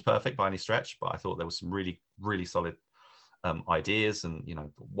 Didn't think it was perfect by any stretch, but I thought there was some really, really solid ideas, and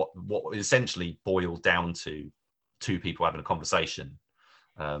what essentially boiled down to two people having a conversation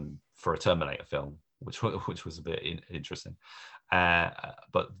for a Terminator film, which was a bit interesting.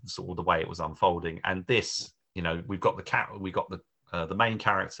 But sort of the way it was unfolding, and this, we've got the main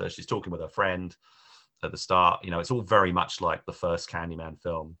character. She's talking with her friend at the start. It's all very much like the first Candyman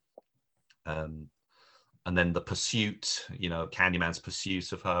film. And then the pursuit, Candyman's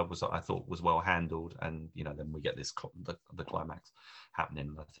pursuit of her I thought was well handled. And, then we get this, the climax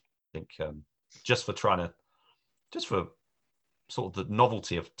happening. I think just for sort of the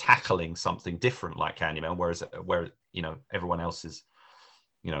novelty of tackling something different like Candyman, where everyone else is,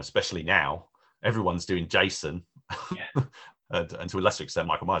 especially now, everyone's doing Jason and to a lesser extent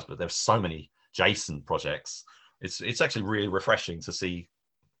Michael Myers, but there's so many Jason projects. It's actually really refreshing to see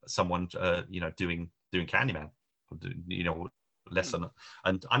someone, doing Candyman, less than,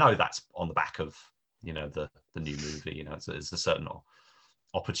 and I know that's on the back of, the new movie, there's a certain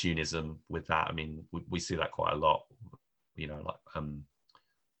opportunism with that. We see that quite a lot,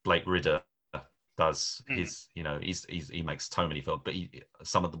 Blake Ridder does his, he makes so many films, but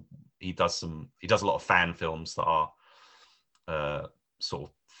he does a lot of fan films that are sort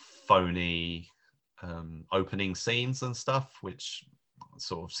of phony opening scenes and stuff, which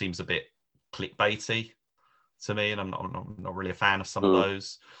sort of seems a bit clickbaity to me, and I'm not really a fan of some of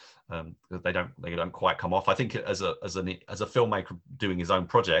those. They don't quite come off. I think as a filmmaker doing his own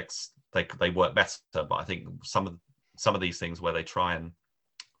projects, they work better. But I think some of these things where they try and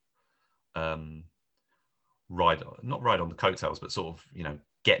not ride on the coattails, but sort of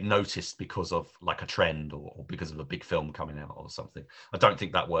get noticed because of like a trend or because of a big film coming out or something. I don't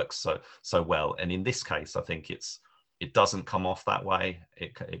think that works so well. And in this case, I think it doesn't come off that way.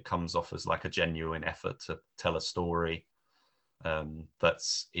 It comes off as like a genuine effort to tell a story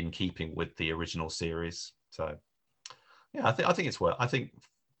that's in keeping with the original series. So yeah, I think it's worth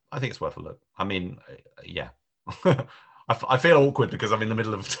a look. Yeah. I feel awkward because I'm in the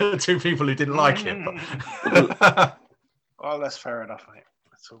middle of two people who didn't like it. But... Well, that's fair enough, mate.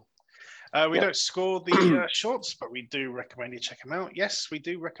 That's all. We don't score the shorts, but we do recommend you check them out. Yes, we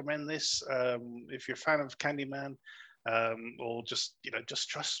do recommend this. If you're a fan of Candyman, or just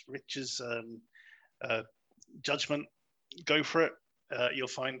trust Rich's judgment, go for it. You'll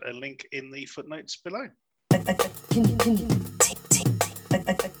find a link in the footnotes below.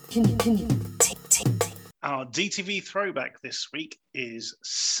 Our DTV throwback this week is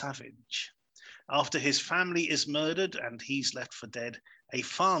Savage. After his family is murdered and he's left for dead, a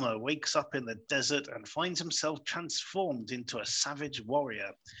farmer wakes up in the desert and finds himself transformed into a savage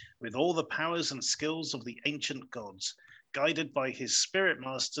warrior with all the powers and skills of the ancient gods. Guided by his spirit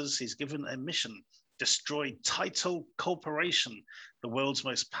masters, he's given a mission: destroy Title Corporation, the world's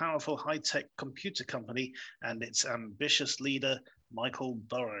most powerful high-tech computer company, and its ambitious leader, Michael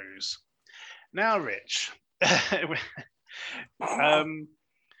Burrows. Now, Rich, every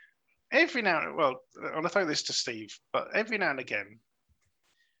now and well, I want to throw this to Steve, but every now and again,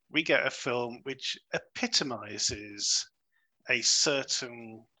 we get a film which epitomizes a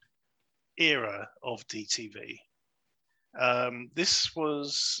certain era of DTV. This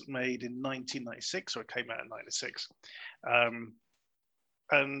was made in 1996, or it came out in 96.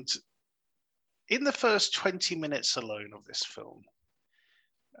 And in the first 20 minutes alone of this film,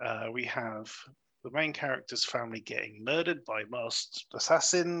 we have the main character's family getting murdered by masked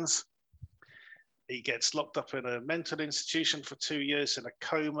assassins. He gets locked up in a mental institution for 2 years in a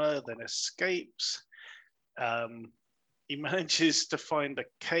coma, then escapes. He manages to find a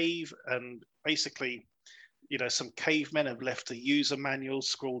cave, and basically, some cavemen have left a user manual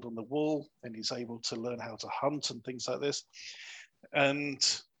scrawled on the wall, and he's able to learn how to hunt and things like this. And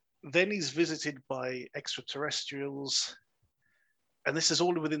then he's visited by extraterrestrials. And this is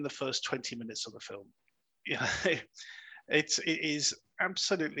all within the first 20 minutes of the film. It is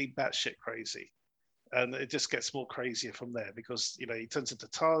absolutely batshit crazy. And it just gets more crazier from there because, he turns into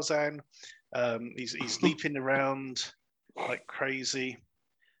Tarzan. He's leaping around like crazy.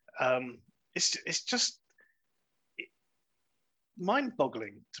 It's just,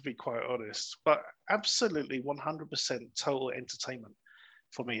 mind-boggling, to be quite honest, but absolutely 100% total entertainment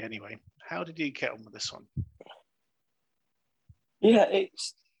for me anyway. How did you get on with this one? Yeah,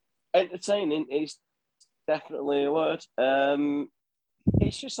 it's entertaining. It's definitely a word.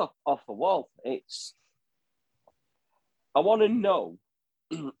 It's just off the wall. I want to know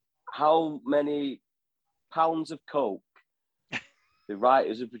how many pounds of coke the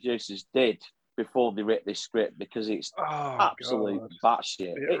writers and producers did before they wrote this script, because it's absolute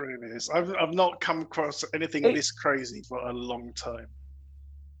batshit. It really is. I've not come across anything this crazy for a long time.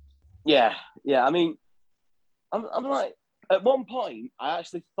 Yeah. I mean, I'm like, at one point, I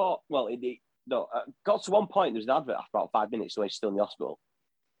actually thought, got to one point, there was an advert after about 5 minutes, so he's still in the hospital.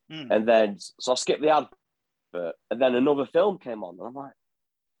 And then, so I skipped the advert, and then another film came on, and I'm like,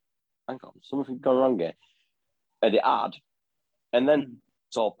 hang on, something gone wrong here. And it had. And then,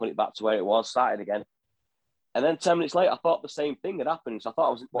 so I put it back to where it was, started again. And then 10 minutes later, I thought the same thing had happened. So I thought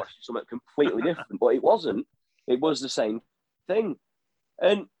I was watching something completely different, but it wasn't. It was the same thing.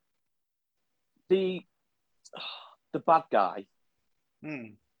 And the bad guy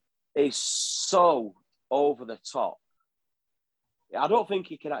is so over the top. I don't think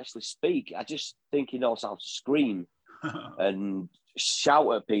he can actually speak. I just think he knows how to scream and shout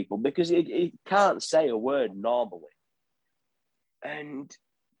at people, because he can't say a word normally. And,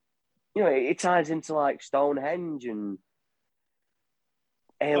 you know, it ties into like Stonehenge and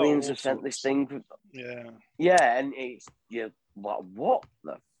aliens have sent this thing. Yeah, and you're like, what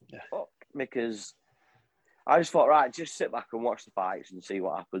the fuck? Because I just thought, right, just sit back and watch the fights and see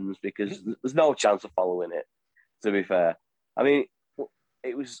what happens, because there's no chance of following it, to be fair. I mean,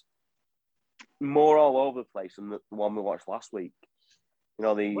 it was more all over the place than the one we watched last week. You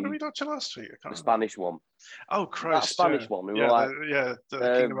know, what did we watch last week? The Spanish one. Oh, Christ. That Spanish one. We were the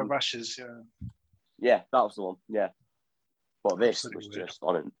Kingdom of Ashes, Yeah, that was the one, yeah. But this was just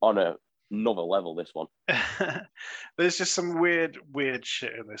on another level, this one. There's just some weird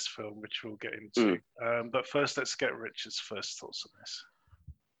shit in this film, which we'll get into. But first, let's get Richard's first thoughts on this.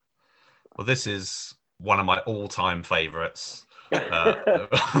 Well, this is one of my all-time favourites.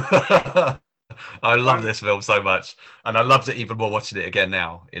 I love this film so much, and I loved it even more watching it again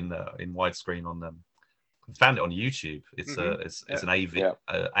now in widescreen on them. Found it on YouTube. It's it's an AVOD,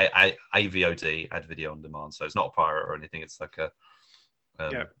 ad video on demand, so it's not a pirate or anything. It's like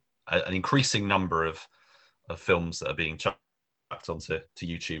an increasing number of films that are being chucked onto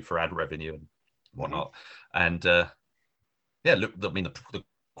YouTube for ad revenue and whatnot. And look, I mean the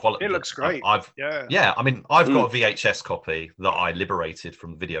quality. It looks great. I mean, I've got a VHS copy that I liberated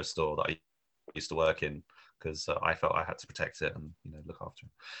from the video store that I used to work in, because I felt I had to protect it and look after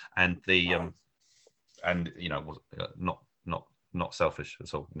it. And the and not selfish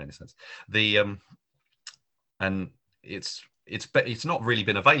at all in any sense. The and it's not really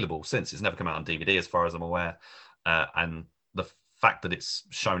been available since. It's never come out on DVD as far as I'm aware. And the fact that it's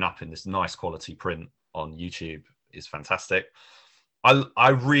shown up in this nice quality print on YouTube is fantastic. I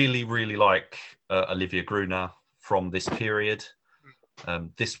really, really like Olivia Gruner from this period.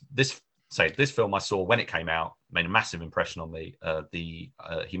 This film I saw when it came out made a massive impression on me. He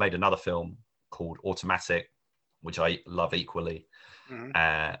made another film called Automatic, which I love equally.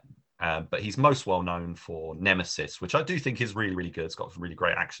 But he's most well known for Nemesis, which I do think is really, really good. It's got some really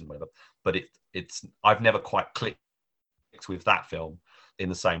great action, whatever. But I've never quite clicked with that film in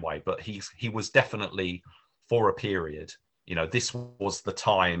the same way. But he was definitely, for a period, this was the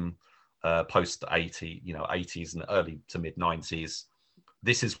time post 80s and early to mid 90s.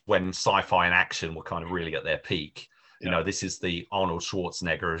 This is when sci-fi and action were kind of really at their peak. This is the Arnold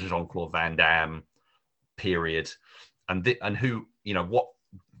Schwarzenegger, Jean-Claude Van Damme period, I think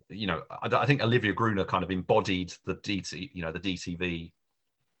Olivia Gruner kind of embodied the DTV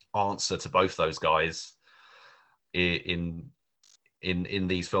answer to both those guys in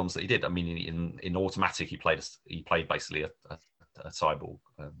these films that he did. I mean, in Automatic, he played basically a cyborg,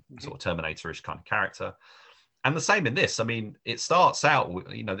 sort of Terminator-ish kind of character. And the same in this. I mean, it starts out,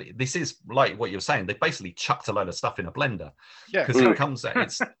 this is like what you're saying. They basically chucked a load of stuff in a blender. Yeah. Because it comes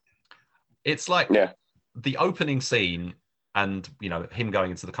out, it's like the opening scene and, him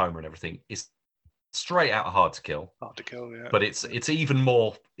going into the coma and everything is straight out of Hard to Kill. Hard to Kill, yeah. But it's even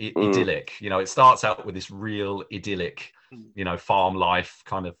more idyllic. It starts out with this real idyllic, farm life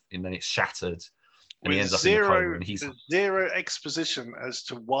kind of, and then it's shattered. And he ends up in the coma, and he's zero exposition as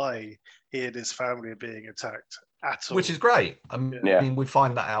to why he and his family are being attacked at all. Which is great. I mean, we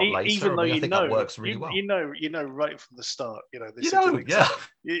find that out later. Even though I think that works really well. You know right from the start. He can't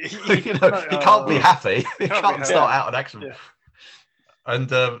be happy. He can't start out an action. Yeah. And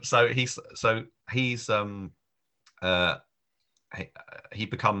so he's he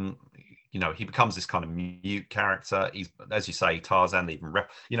becomes this kind of mute character. He's, as you say, Tarzan. Even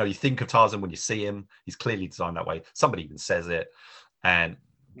you think of Tarzan when you see him. He's clearly designed that way. Somebody even says it,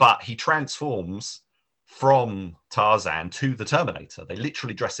 but he transforms from Tarzan to the Terminator. They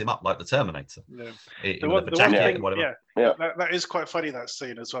literally dress him up like the Terminator. Yeah. The jacket and whatever. Yeah. That is quite funny, that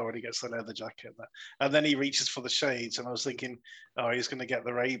scene as well, when he gets the leather jacket. And then he reaches for the shades, and I was thinking, oh, he's going to get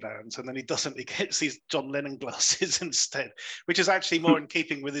the Ray-Bans. And then he doesn't. He gets these John Lennon glasses instead, which is actually more in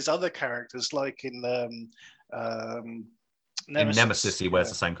keeping with his other characters, like in Nemesis. In Nemesis, he wears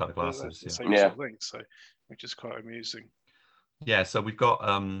the same kind of glasses. Same sort of thing, which is quite amusing. Yeah, so we've got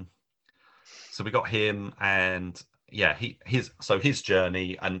him, and his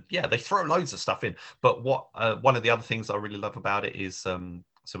journey, and they throw loads of stuff in. But what one of the other things I really love about it is so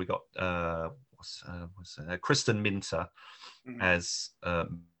we got Kristen Minter as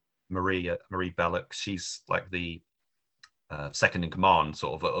Marie Belloc. She's like the second in command,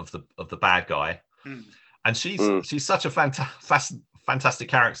 sort of the bad guy, and she's such a fantastic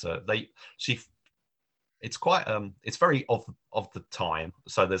character. It's quite it's very of the time,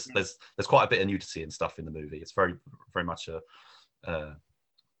 so there's quite a bit of nudity and stuff in the movie. It's very very much I'm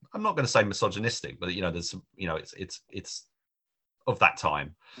not going to say misogynistic, but there's it's of that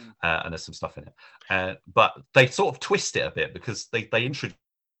time, and there's some stuff in it, but they sort of twist it a bit because they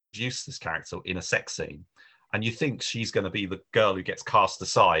introduce this character in a sex scene, and you think she's going to be the girl who gets cast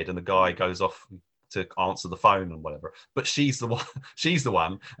aside and the guy goes off to answer the phone and whatever, but she's the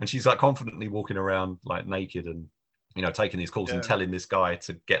one, and she's like confidently walking around like naked and taking these calls and telling this guy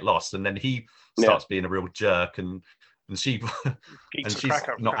to get lost, and then he starts being a real jerk, and she's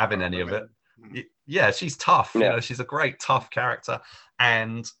not having any of it. Yeah, she's tough. She's a great tough character,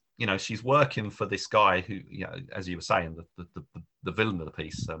 and she's working for this guy who, as you were saying, the villain of the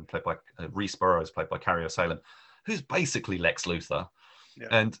piece, played by Rhys Burroughs, played by Carrie O'Salem, who's basically Lex Luthor. Yeah.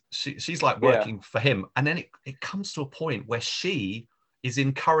 And she's like working for him, and then it comes to a point where she is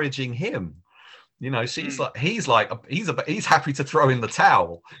encouraging him. She's like, he's happy to throw in the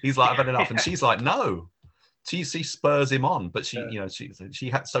towel. He's like, I've had enough, and she's like, no. She spurs him on, but she's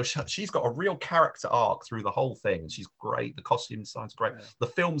got a real character arc through the whole thing, and she's great. The costume design's great. Yeah. The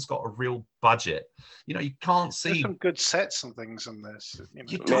film's got a real budget. You can't see. There's some good sets and things in this.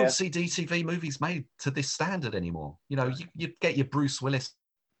 You don't see DTV movies made to this standard anymore. You get your Bruce Willis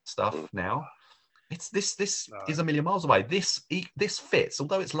stuff now. This is a million miles away. This fits,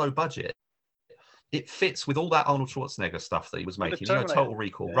 although it's low budget. It fits with all that Arnold Schwarzenegger stuff that he was making. Total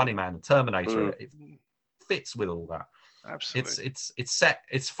Recall, Running Man, Terminator. It fits with all that. Absolutely. It's set.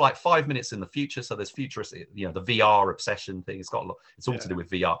 It's like 5 minutes in the future, so there's futuristic. The VR obsession thing. It's all to do with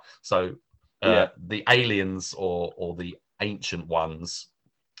VR. So the aliens or the ancient ones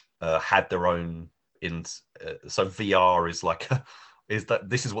had their own. So VR is like.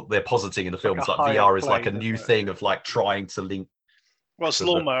 This is what they're positing in the film? It's like VR is like a new thing of like trying to link. Well, it's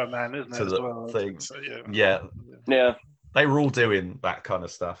Lawnmower Man, isn't it? To the well, thing. So, yeah. They were all doing that kind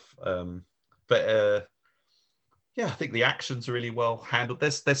of stuff. But I think the action's really well handled.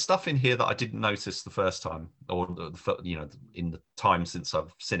 There's stuff in here that I didn't notice the first time, or in the time since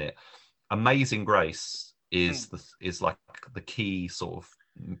I've seen it. Amazing Grace is like the key sort of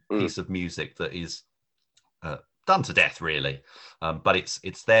piece of music that is done to death, really. But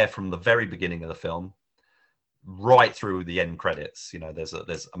it's there from the very beginning of the film, right through the end credits.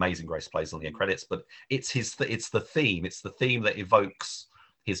 There's Amazing Grace plays on the end credits, but it's the theme. It's the theme that evokes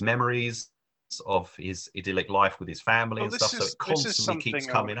his memories of his idyllic life with his family and stuff. So it constantly keeps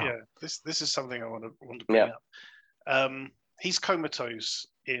coming up. This is something I want to bring up. He's comatose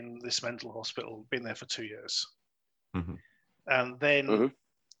in this mental hospital, been there for 2 years, and then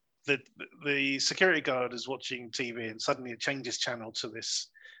the security guard is watching TV, and suddenly it changes channel to this,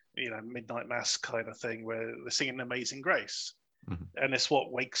 midnight mass kind of thing where they're singing Amazing Grace. And it's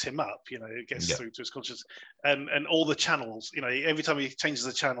what wakes him up, it gets through to his consciousness, and all the channels, every time he changes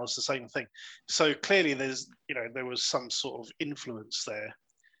the channel, it's the same thing. So clearly there was some sort of influence there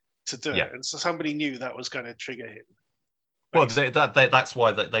to do it, and so somebody knew that was going to trigger him. Well, that's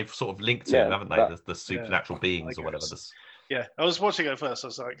why they've sort of linked to him, haven't they? The supernatural beings or whatever. Yeah, I was watching it first. I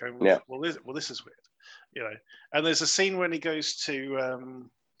was like, this is weird, And there's a scene when he goes to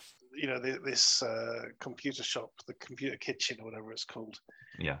this computer shop, the computer kitchen or whatever it's called.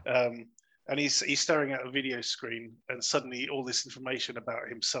 And he's staring at a video screen, and suddenly all this information about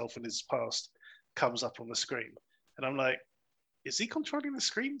himself and his past comes up on the screen, and I'm like, is he controlling the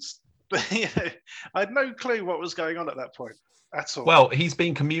screens? I had no clue what was going on at that point at all. Well, he's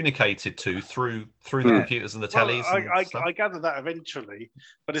being communicated to through the computers and the tellies. I gathered that eventually,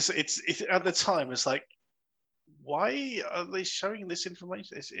 but it's at the time it's like, why are they showing this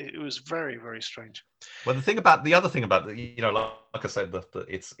information? It was very, very strange. Well, the other thing about like I said,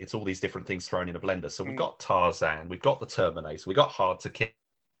 it's all these different things thrown in a blender. So we've got Tarzan, we've got the Terminator, we've got Hard to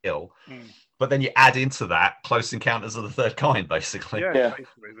Kill, but then you add into that Close Encounters of the Third Kind, basically. Yeah.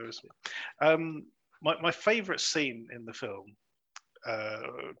 Basically. My favourite scene in the film,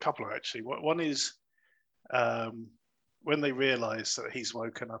 a couple of actually. One is when they realise that he's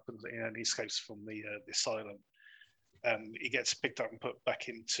woken up and he escapes from the asylum, and he gets picked up and put back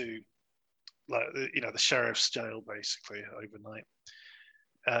into the sheriff's jail basically overnight,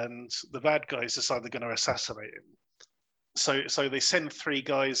 and the bad guys decide they're going to assassinate him. So they send 3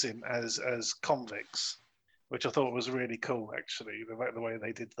 guys in as convicts, which I thought was really cool actually. The way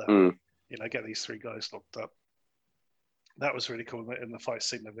they did that, get these 3 guys locked up. That was really cool in the fight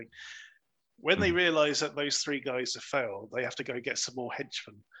scene and everything. When they realise that those 3 guys have failed, they have to go get some more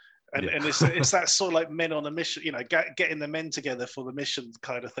henchmen. And it's that sort of like men on a mission, getting the men together for the mission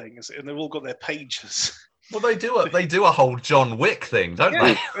kind of thing. And they've all got their pages. Well, they do a whole John Wick thing, don't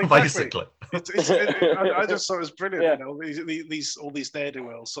they? Exactly. Basically, I just thought it was brilliant. All these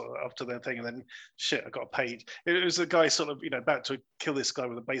ne'er-do-wells sort of up to their thing, and then shit, I got a page. It was a guy sort of about to kill this guy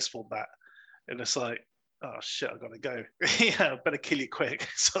with a baseball bat, and it's like, oh shit, I got to go. I better kill you quick,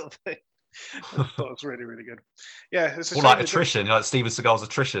 sort of thing. I thought it was really, really good. Yeah, it's like attrition, like Steven Seagal's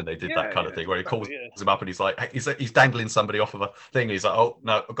Attrition. They did that kind of thing where he calls him up and he's like, he's dangling somebody off of a thing. And he's like, oh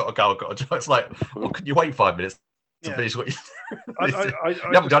no, I've got to go. I've got to go. It's like, well, can you wait 5 minutes to finish what you?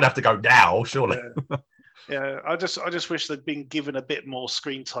 You don't have to go now, surely. Yeah, I just wish they'd been given a bit more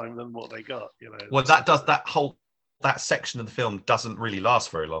screen time than what they got. Well, that section of the film doesn't really last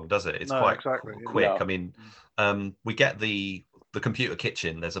very long, does it? It's quite quick. I mean, we get the computer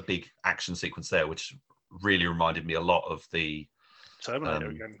kitchen. There's a big action sequence there, which really reminded me a lot of the Terminator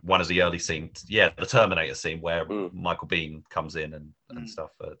again. One of the early scenes. Yeah, the Terminator scene where Michael Biehn comes in and stuff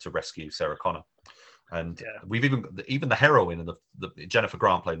to rescue Sarah Connor. And we've even the heroine and the Jennifer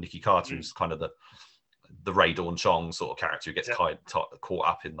Grant playing Nikki Carter, who's kind of the Ray Dawn Chong sort of character who gets caught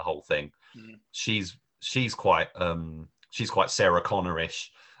up in the whole thing. She's quite Sarah Connor-ish.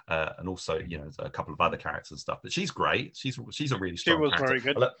 And also, a couple of other characters and stuff. But she's great. She's a really strong character. She was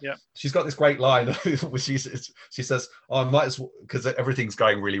very good. Yeah. She's got this great line where she says, "Oh, I might as well," because everything's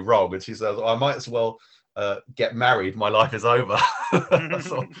going really wrong, and she says, "Oh, I might as well get married. My life is over." I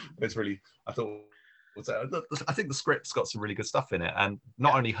think the script's got some really good stuff in it, and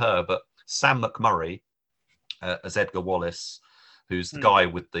not only her, but Sam McMurray as Edgar Wallace, who's the guy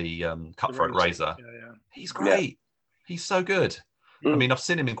with the cutthroat razor. He's great. He's so good. I mean, I've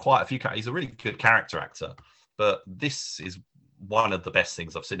seen him in quite a few characters. He's a really good character actor, but this is one of the best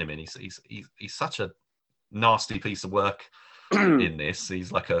things I've seen him in. He's such a nasty piece of work in this.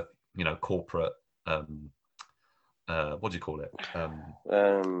 He's like a corporate what do you call it?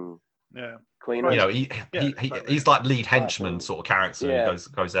 Queen. He's like lead henchman sort of character who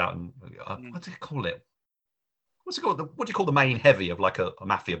goes out and what do you call it? What's it called? What do you call the main heavy of like a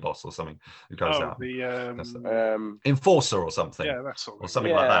mafia boss or something who goes out? The enforcer or something. Yeah, that's or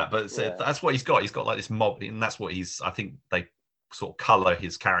something like that. But that's what he's got. He's got like this mob, and that's what he's. I think they sort of color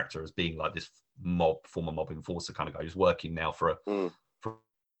his character as being like this former mob enforcer kind of guy who's working now for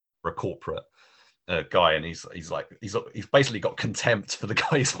a corporate guy, and he's basically got contempt for the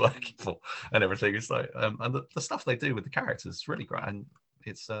guy he's working for and everything. It's like and the stuff they do with the characters is really great, and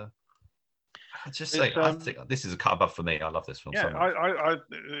it's. I think this is a cut above for me. I love this film. Yeah,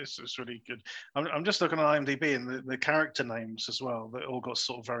 so it's really good. I'm just looking at IMDb and the character names as well. They all got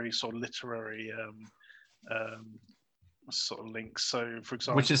sort of very sort of literary sort of links. So, for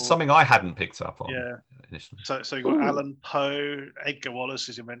example, which is something I hadn't picked up on. Yeah. Initially. So you got Alan Poe, Edgar Wallace,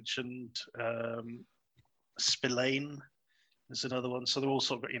 as you mentioned, Spillane is another one. So they're all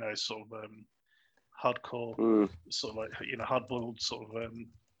sort of hardcore, sort of like hard-boiled sort of.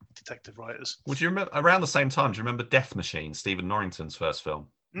 Detective writers. Would you remember around the same time? Do you remember Death Machine, Stephen Norrington's first film?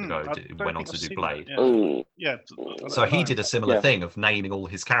 Went on to do Blade. So he did a similar thing of naming all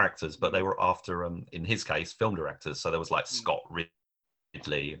his characters, but they were after, in his case, film directors. So there was like Scott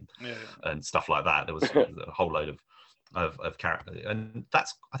Ridley and stuff like that. There was a whole load of characters, and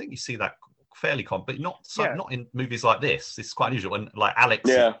that's I think you see that fairly common, but not in movies like this. This is quite unusual. And like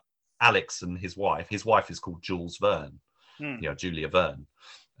Alex and his wife. His wife is called Jules Verne. Julia Verne.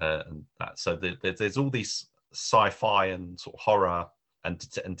 And that, so there's all these sci-fi and sort of horror and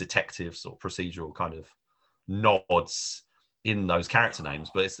detective sort of procedural kind of nods in those character names,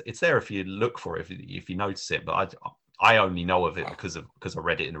 but it's there if you look for it, if you notice it. But I only know of it because I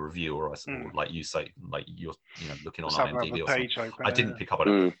read it in a review, or like you say, like you're looking on IMDb or something. I didn't pick up on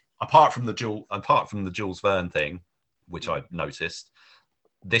it. apart from the Jules Verne thing, which I noticed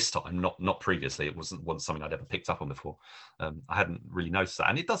this time, not previously. It wasn't something I'd ever picked up on before. I hadn't really noticed that,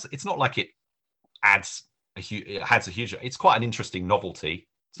 and it's not like it adds a huge. It's quite an interesting novelty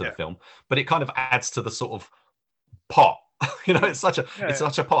to the film, but it kind of adds to the sort of pot. It's such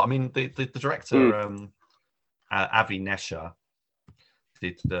a pot. I mean, the director Avi Nesher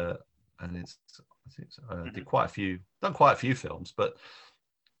did did quite a few films, but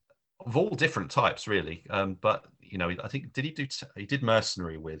of all different types, really. But I think he did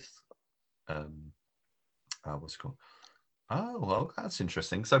Mercenary with what's it called? Oh, well, that's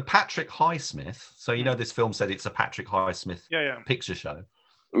interesting. So Patrick Highsmith. So this film said it's a Patrick Highsmith picture show.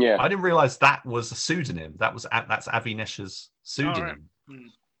 Yeah, I didn't realize that was a pseudonym. That's Avi Nesher's pseudonym,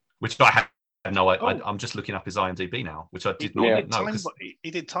 which I had no. I'm just looking up his IMDb now, which I did not know. He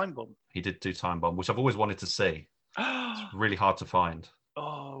did Time Bomb. He did do Time Bomb, which I've always wanted to see. It's really hard to find.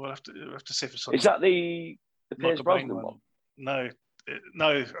 Oh, we'll have to see if it's. Is that the Pierce Brosnan one? No. I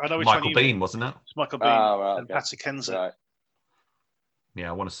know which Michael Biehn, wasn't it? It's Michael Biehn and Patsy Kensit. Right. Yeah,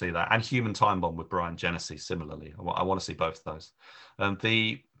 I want to see that. And Human Time Bomb with Brian Genesee, similarly. I want to see both of those.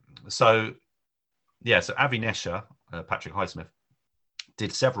 So Avi Nesher, Patrick Highsmith,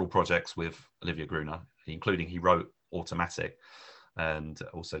 did several projects with Olivia Gruner, including he wrote Automatic, and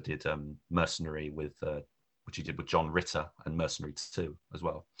also did Mercenary with which he did with John Ritter, and Mercenary 2 as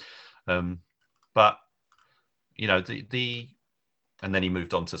well. But and then he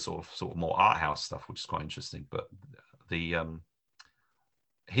moved on to sort of more art house stuff, which is quite interesting. But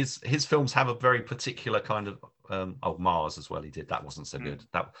his films have a very particular kind of Mars as well. He did that, wasn't so good.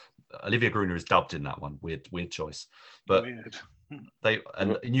 That Olivia Gruner is dubbed in that one. Weird choice, but weird.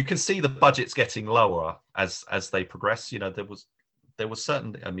 And you can see the budget's getting lower as they progress. There was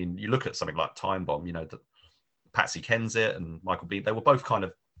certain. I mean, you look at something like Time Bomb. That Patsy Kensit and Michael Biehn, they were both kind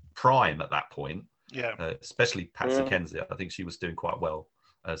of prime at that point. Yeah. Especially Patsy Kensit. I think she was doing quite well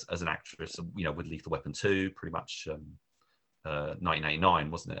as an actress. With Lethal Weapon 2, pretty much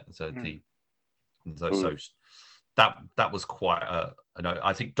 1989, wasn't it? So so that was quite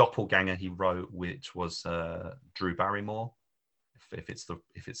I think Doppelganger he wrote, which was Drew Barrymore. If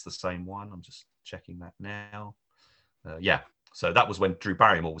it's the same one, I'm just checking that now. So that was when Drew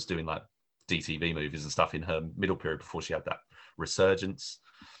Barrymore was doing like DTV movies and stuff in her middle period before she had that resurgence.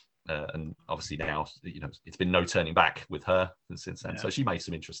 And obviously now, it's been no turning back with her since then. Yeah. So she made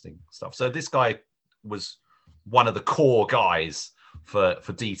some interesting stuff. So this guy was one of the core guys for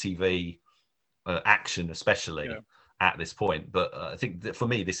DTV action, especially at this point. But I think that for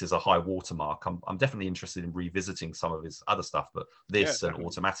me, this is a high watermark. I'm definitely interested in revisiting some of his other stuff, but this and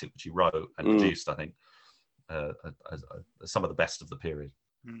Automatic, which he wrote and produced, I think, are some of the best of the period.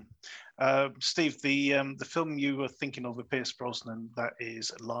 Steve, the film you were thinking of with Pierce Brosnan, that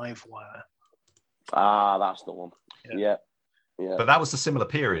is Live Wire. That's the one. Yeah. But that was a similar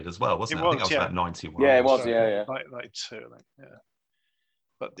period as well, wasn't it? I think that was about 91. Yeah, it was. Yeah. Like two, I think. Yeah.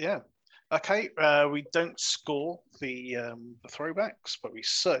 But okay. We don't score the throwbacks, but we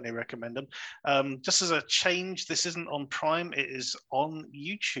certainly recommend them. Just as a change, this isn't on Prime; it is on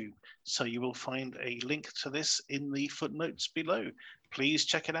YouTube. So you will find a link to this in the footnotes below. Please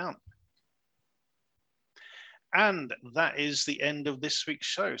check it out. And that is the end of this week's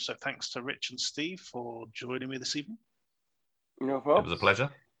show. So thanks to Rich and Steve for joining me this evening. No problem. It was a pleasure.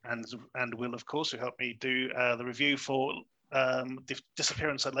 And Will, of course, who helped me do the review for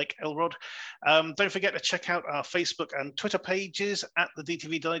Disappearance at Lake Elrod. Don't forget to check out our Facebook and Twitter pages at the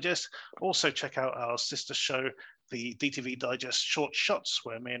DTV Digest. Also check out our sister show, the DTV Digest Short Shots,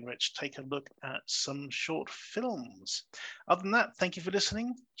 where me and Rich take a look at some short films. Other than that, thank you for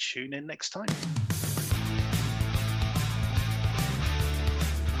listening. Tune in next time.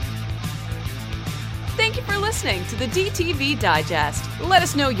 Thank you for listening to the DTV Digest. Let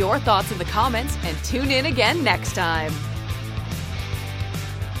us know your thoughts in the comments and tune in again next time.